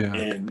 Yeah.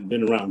 And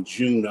then around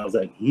June, I was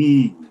like,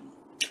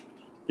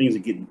 things are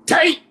getting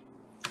tight.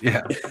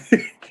 Yeah.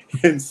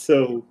 and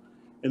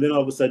then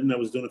all of a sudden I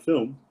was doing a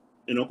film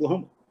in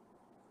Oklahoma.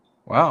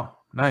 Wow.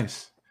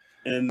 Nice.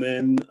 And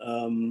then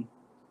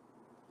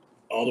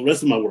all the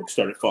rest of my work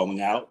started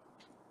falling out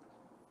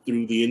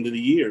through the end of the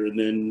year. And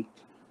then,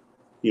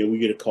 we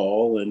get a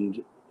call,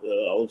 and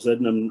all of a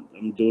sudden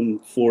I'm doing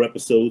 4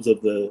 episodes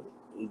of the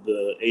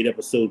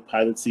 8-episode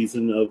pilot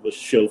season of a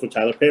show for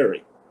Tyler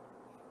Perry.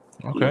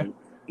 Okay.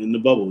 In the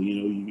bubble,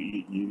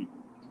 you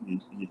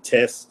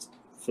test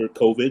for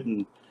COVID,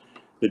 and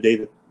the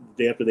day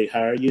after they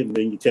hire you, and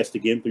then you test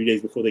again 3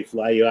 days before they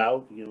fly you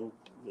out,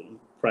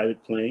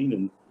 private plane,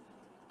 and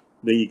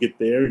then you get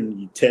there and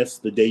you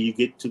test the day you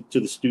get to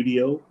the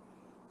studio,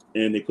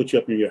 and they put you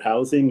up in your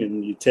housing,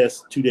 and you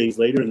test 2 days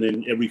later, and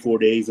then every 4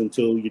 days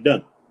until you're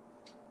done.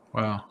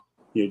 Wow.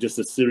 Just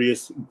a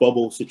serious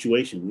bubble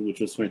situation,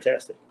 which was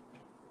fantastic.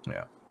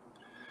 Yeah.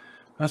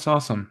 That's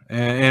awesome.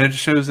 And it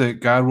shows that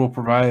God will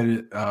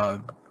provide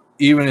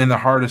even in the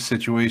hardest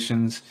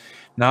situations,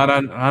 not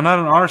on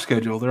our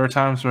schedule. There are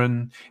times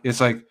when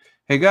it's like,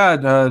 hey,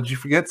 God, did you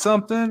forget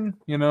something?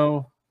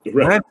 Right.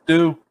 I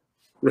do.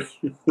 Right.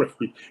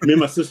 Me and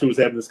my sister was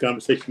having this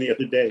conversation the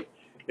other day,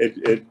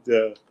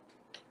 and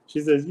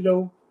she says,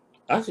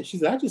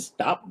 I just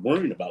stopped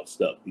worrying about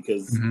stuff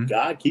because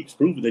God keeps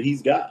proving that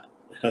He's God.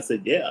 I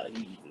said, yeah,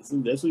 that's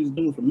what He's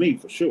doing for me,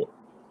 for sure.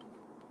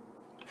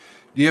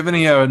 Do you have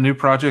any new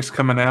projects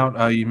coming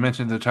out? You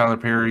mentioned the Tyler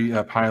Perry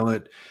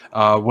pilot.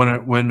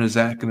 When is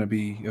that going to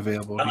be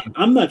available?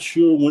 I'm not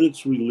sure when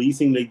it's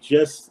releasing. They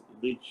just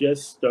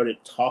started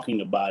talking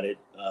about it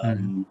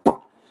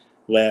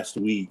last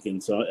week,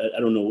 and so I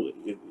don't know.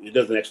 It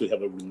doesn't actually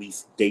have a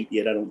release date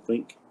yet, I don't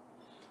think.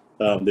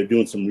 They're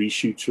doing some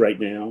reshoots right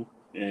now,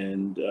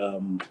 and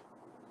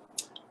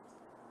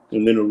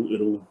then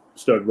it'll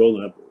start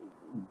rolling up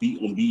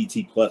on BET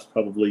Plus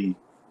probably.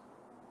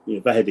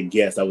 If I had to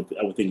guess, I would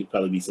think it'd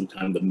probably be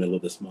sometime in the middle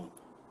of this month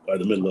or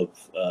the middle of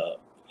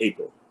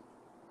April.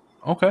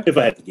 Okay. If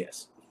I had to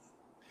guess.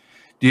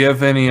 Do you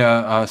have any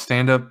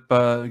stand-up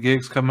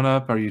gigs coming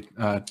up? Are you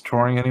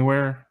touring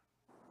anywhere?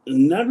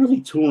 Not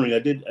really touring. I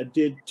did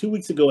 2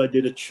 weeks ago. I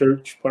did a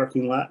church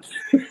parking lot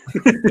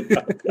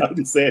out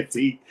in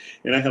Santee,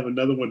 and I have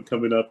another one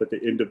coming up at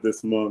the end of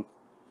this month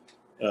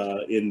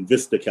in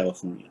Vista,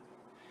 California,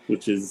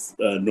 which is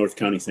North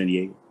County, San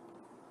Diego.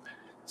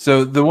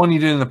 So the one you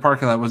did in the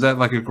parking lot, was that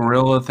like a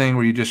guerrilla thing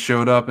where you just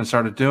showed up and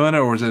started doing it,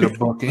 or was it a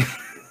booking?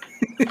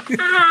 You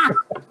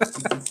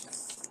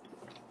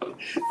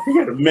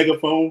got a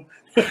megaphone.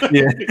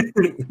 Yeah.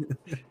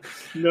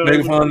 No,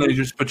 megaphone that you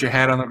just put your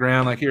hat on the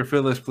ground, like, here,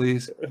 fill this,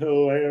 please.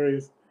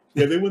 Hilarious.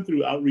 Yeah, they went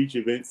through outreach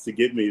events to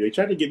get me. They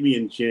tried to get me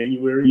in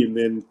January, and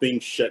then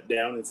things shut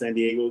down in San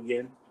Diego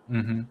again.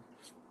 Mm-hmm.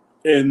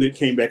 And it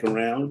came back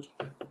around,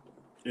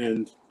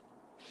 and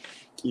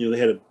they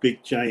had a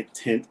big giant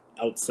tent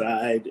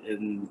outside,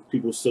 and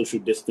people social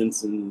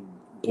distance and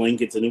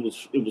blankets, and it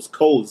was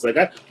cold. It's like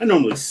I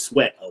normally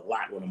sweat a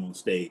lot when I'm on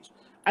stage.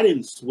 I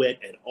didn't sweat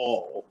at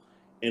all,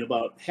 and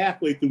about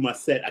halfway through my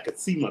set, I could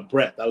see my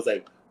breath. I was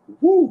like,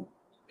 "Woo,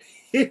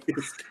 it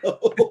is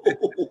cold."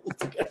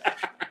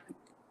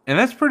 And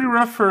that's pretty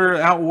rough for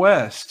out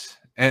west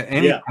at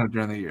any time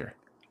during the year.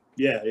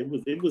 Yeah, it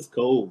was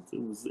cold.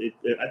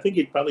 I think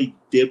it probably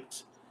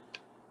dipped,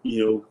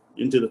 into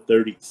the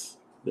 30s.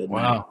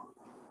 Wow.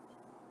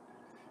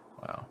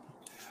 Wow.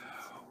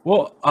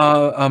 Well,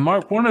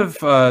 Mark, one of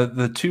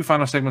the 2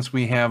 final segments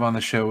we have on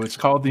the show, it's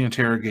called The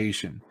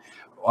Interrogation.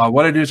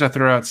 What I do is I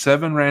throw out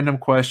 7 random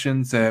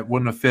questions that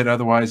wouldn't have fit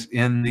otherwise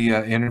in the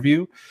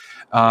interview.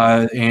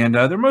 And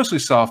they're mostly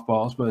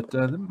softballs, but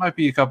there might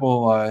be a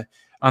couple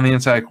on the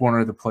inside corner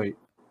of the plate.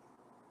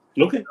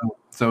 Okay.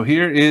 So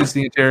here is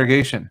the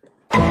interrogation.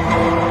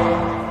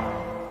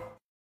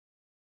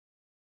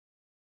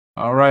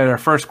 All right, our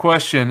first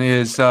question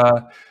is,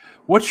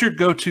 what's your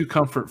go-to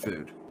comfort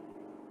food?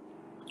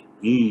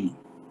 Mm.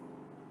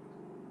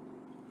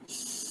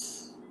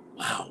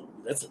 Wow,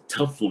 that's a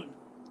tough one.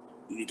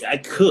 I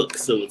cook,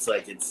 so it's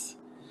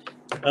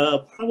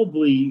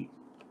probably,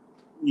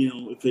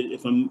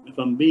 if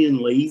I'm being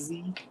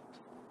lazy,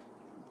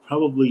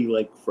 probably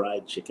like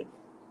fried chicken.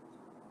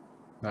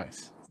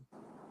 Nice.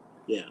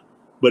 Yeah,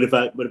 but if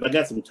I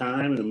got some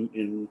time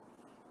and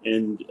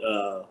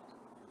I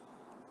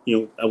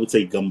would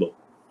say gumbo.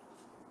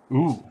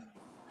 Ooh.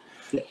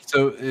 Yeah.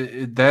 So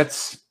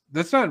that's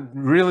not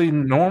really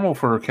normal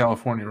for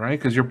California, right?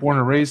 Because you're born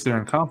and raised there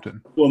in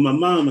Compton. Well, my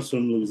mom is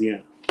from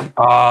Louisiana.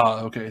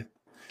 Ah, okay.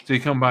 So you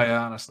come by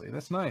honestly.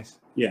 That's nice.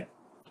 Yeah.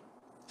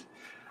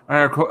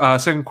 All right.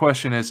 Second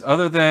question is: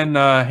 other than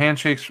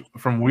handshakes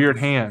from weird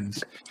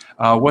hands,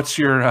 what's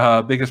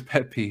your biggest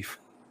pet peeve?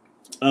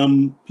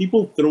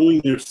 People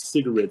throwing their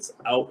cigarettes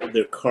out of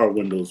their car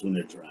windows when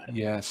they're driving.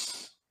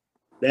 Yes.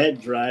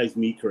 That drives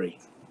me crazy.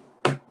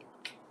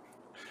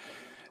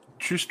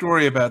 True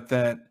story about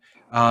that.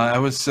 I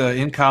was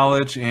in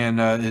college, and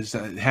it's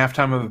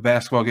halftime of a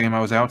basketball game. I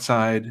was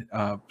outside,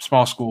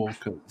 small school,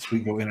 because we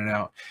go in and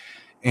out,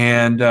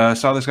 and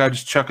saw this guy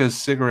just chuck his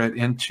cigarette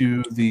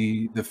into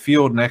the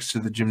field next to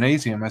the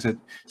gymnasium. I said,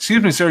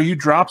 "Excuse me, sir, you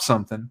dropped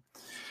something."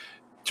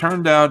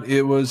 Turned out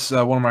it was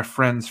one of my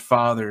friend's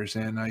fathers,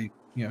 and I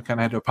kind of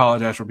had to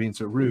apologize for being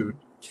so rude.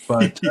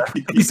 But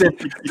he said,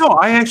 "No,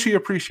 I actually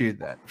appreciate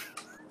that."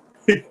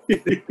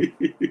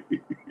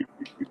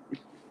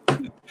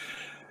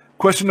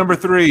 Question number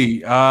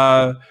 3.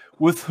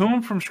 With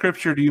whom from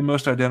Scripture do you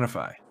most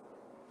identify?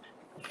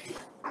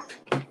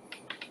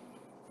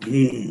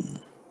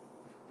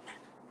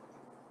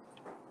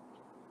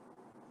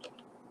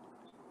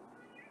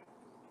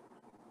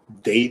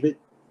 David?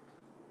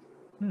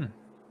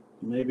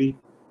 Maybe.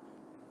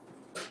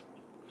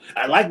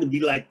 I'd like to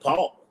be like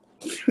Paul.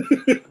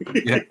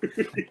 Yeah.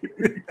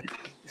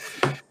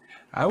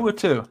 I would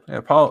too. Yeah,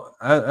 Paul.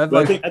 I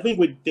think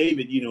with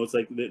David, it's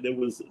like there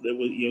was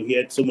he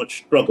had so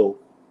much struggle.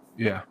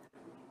 Yeah.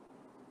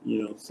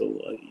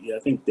 So I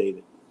think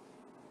David.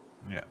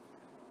 Yeah.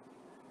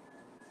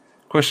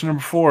 Question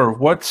number 4.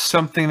 What's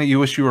something that you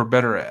wish you were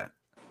better at?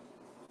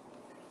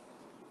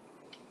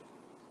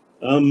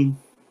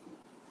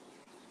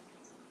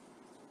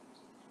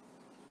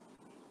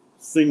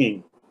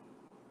 Singing.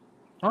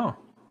 Oh.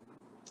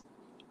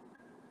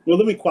 Well,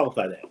 let me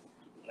qualify that.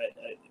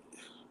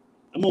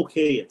 I'm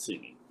okay at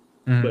singing,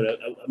 but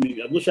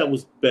I wish I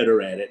was better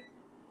at it.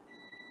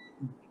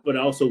 But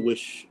I also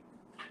wish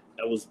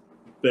I was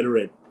better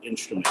at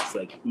instruments.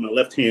 Like my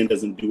left hand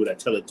doesn't do what I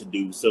tell it to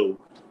do, so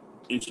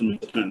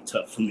instruments are kind of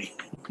tough for me.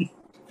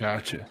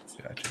 Gotcha.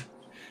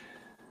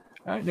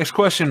 All right, next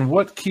question.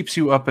 What keeps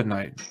you up at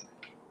night?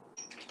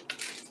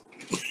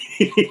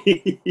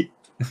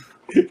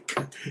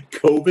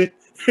 COVID.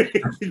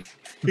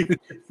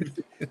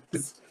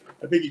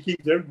 I think it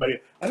keeps everybody.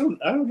 I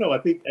don't know. I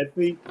think I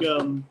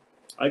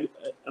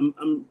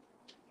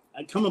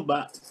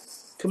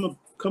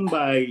come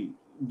by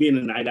being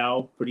a night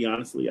owl. Pretty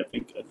honestly, I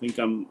think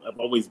I've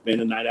always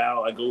been a night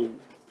owl. I go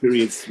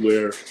periods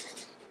where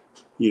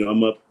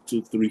I'm up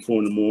 2, 3, 4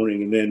 in the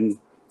morning, and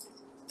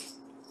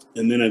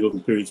then I go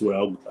through periods where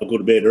I'll go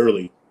to bed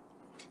early.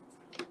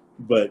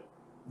 But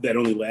that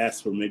only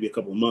lasts for maybe a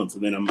couple of months,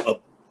 and then I'm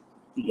up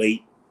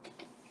late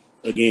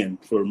again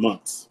for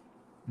months.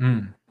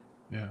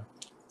 Yeah.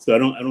 So I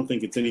don't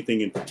think it's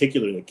anything in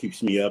particular that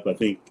keeps me up. I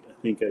think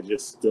I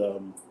just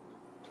I'm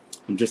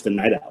just a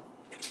night owl.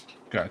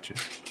 Gotcha.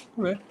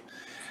 Okay.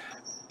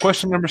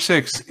 Question number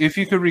 6. If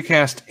you could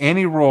recast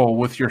any role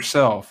with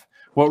yourself,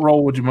 what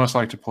role would you most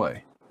like to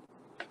play?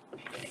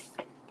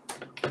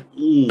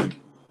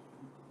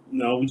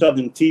 No, we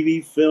talking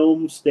TV,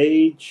 film,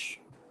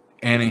 stage?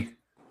 Any.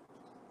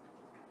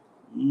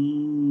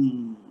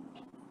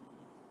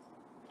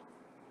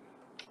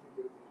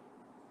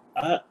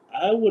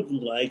 I would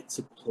like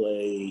to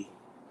play.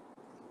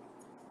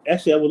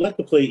 Actually, I would like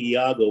to play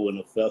Iago in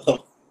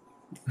Othello.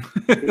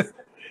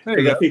 There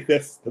you go. I think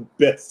that's the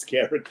best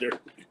character.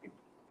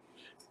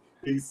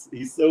 He's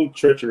so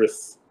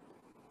treacherous.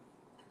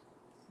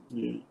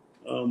 Yeah.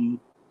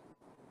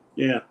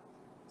 Yeah.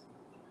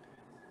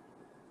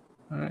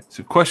 All right.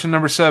 So, question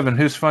number 7: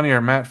 who's funnier,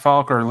 Matt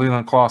Falk or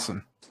Leland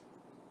Clausen?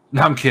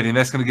 No, I'm kidding.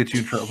 That's going to get you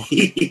in trouble.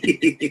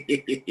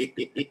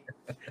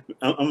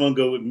 I'm going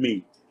to go with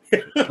me.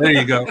 There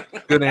you go.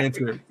 Good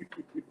answer.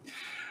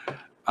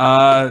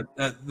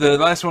 The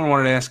last one I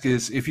wanted to ask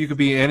is, if you could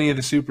be any of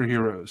the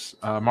superheroes,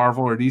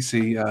 Marvel or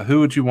DC,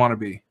 who would you want to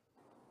be?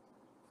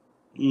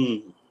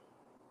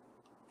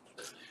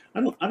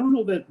 I don't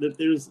know that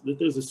there's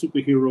a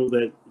superhero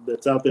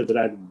that's out there that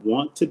I'd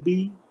want to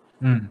be.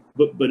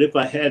 But if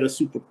I had a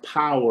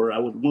superpower, I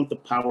would want the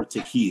power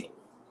to heal.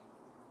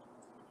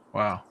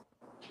 Wow.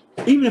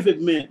 Even if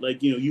it meant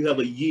you have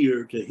a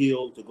year to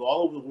heal, to go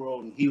all over the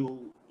world and heal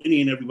any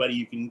and everybody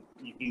you can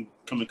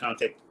come in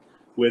contact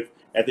with.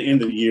 At the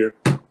end of the year,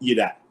 you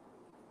die.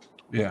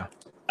 Yeah.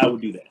 I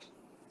would do that.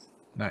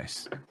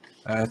 Nice.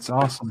 That's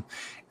awesome.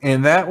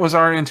 And that was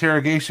our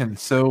interrogation.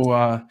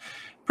 So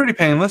pretty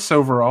painless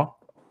overall.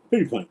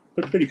 pretty fun,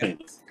 pretty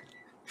famous.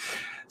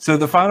 So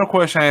the final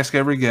question I ask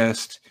every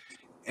guest,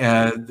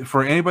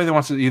 for anybody that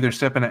wants to either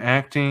step into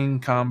acting,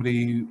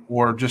 comedy,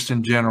 or just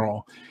in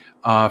general,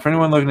 for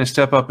anyone looking to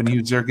step up and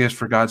use their gifts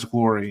for God's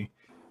glory,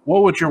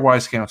 what would your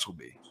wise counsel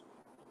be?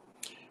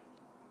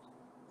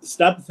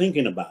 Stop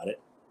thinking about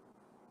it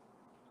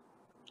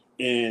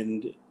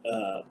and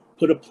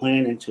put a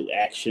plan into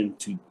action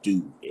to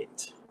do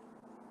it.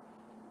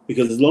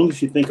 Because as long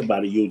as you think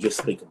about it, you'll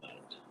just think about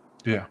it.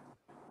 Yeah.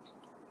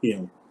 You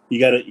know, you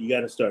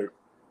gotta start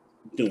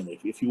doing it.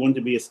 If you want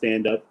to be a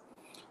stand-up,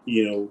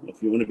 you know,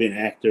 if you want to be an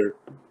actor,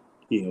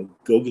 you know,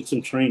 go get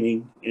some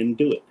training and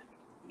do it.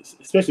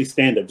 Especially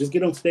stand-up. Just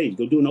get on stage.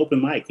 Go do an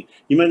open mic.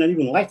 You might not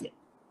even like it.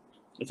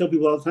 I tell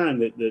people all the time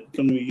that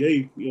come to me,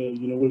 hey,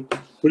 you know, what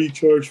do you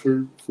charge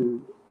for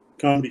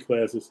comedy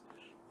classes?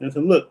 And I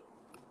tell them, look,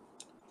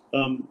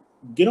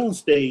 get on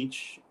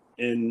stage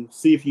and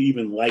see if you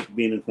even like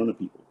being in front of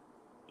people,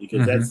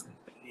 because that's,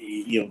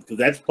 you know, because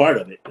that's part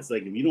of it. It's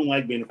like, if you don't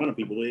like being in front of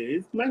people,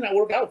 it might not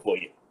work out for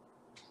you.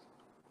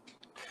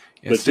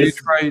 Yeah, but stage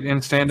fright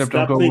and stand-up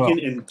don't go well. Stop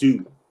thinking and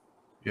do.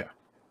 Yeah.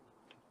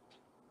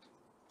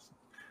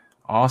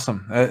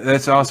 Awesome.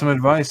 That's awesome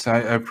advice. I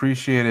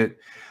appreciate it.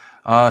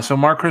 So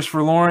Mark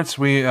Christopher Lawrence,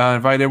 we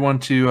invite everyone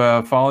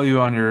to follow you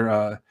on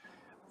your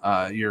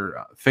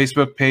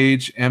Facebook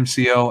page,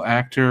 MCL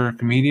Actor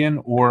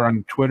Comedian, or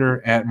on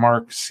Twitter at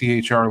Mark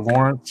CHR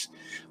Lawrence,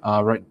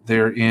 right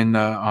there in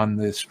on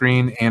the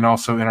screen, and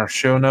also in our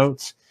show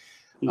notes.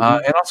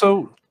 And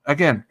also,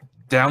 again,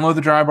 download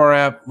the Dry Bar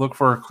app. Look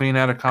for Clean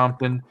Outta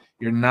Compton.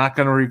 You're not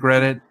going to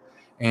regret it.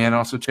 And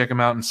also check them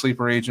out. And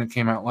Sleeper Agent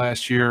came out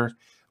last year.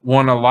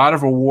 Won a lot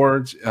of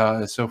awards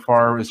so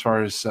far as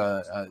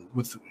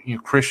with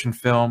Christian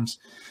films.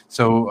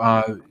 So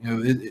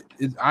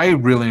I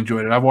really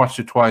enjoyed it. I've watched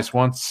it twice.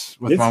 Once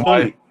with my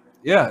wife.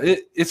 Yeah,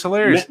 it's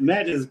hilarious.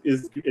 Matt is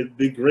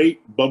the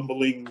great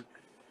bumbling,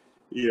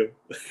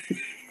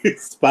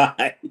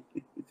 spy.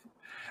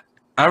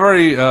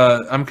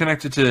 I'm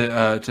connected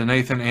to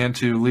Nathan and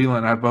to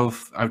Leland.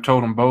 I've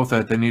told them both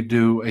that they need to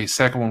do a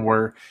second one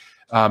where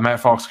Matt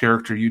Falk's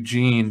character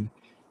Eugene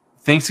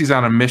thinks he's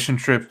on a mission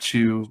trip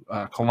to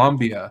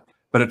Colombia,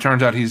 but it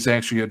turns out he's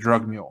actually a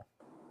drug mule.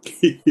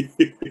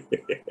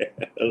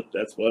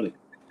 That's funny.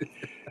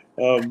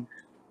 I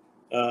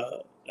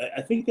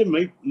think there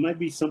might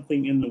be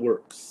something in the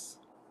works.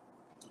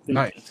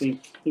 Nice. I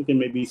think there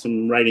may be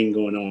some writing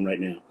going on right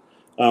now.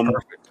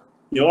 Perfect.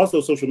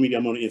 Also social media.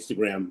 I'm on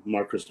Instagram,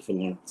 Mark Christopher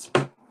Lawrence.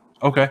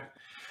 Okay.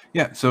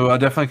 Yeah. So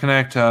definitely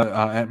connect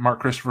at Mark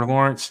Christopher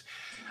Lawrence.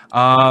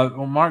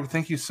 Well, Mark,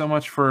 thank you so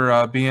much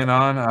for being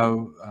on.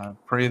 I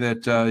pray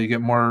that you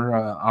get more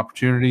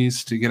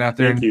opportunities to get out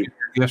there and get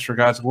your gifts for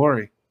God's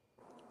glory.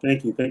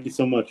 Thank you. Thank you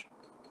so much.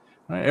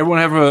 All right, everyone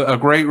have a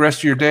great rest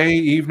of your day,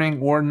 evening,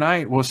 or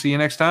night. We'll see you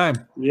next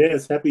time.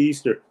 Yes. Happy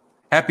Easter.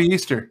 Happy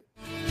Easter.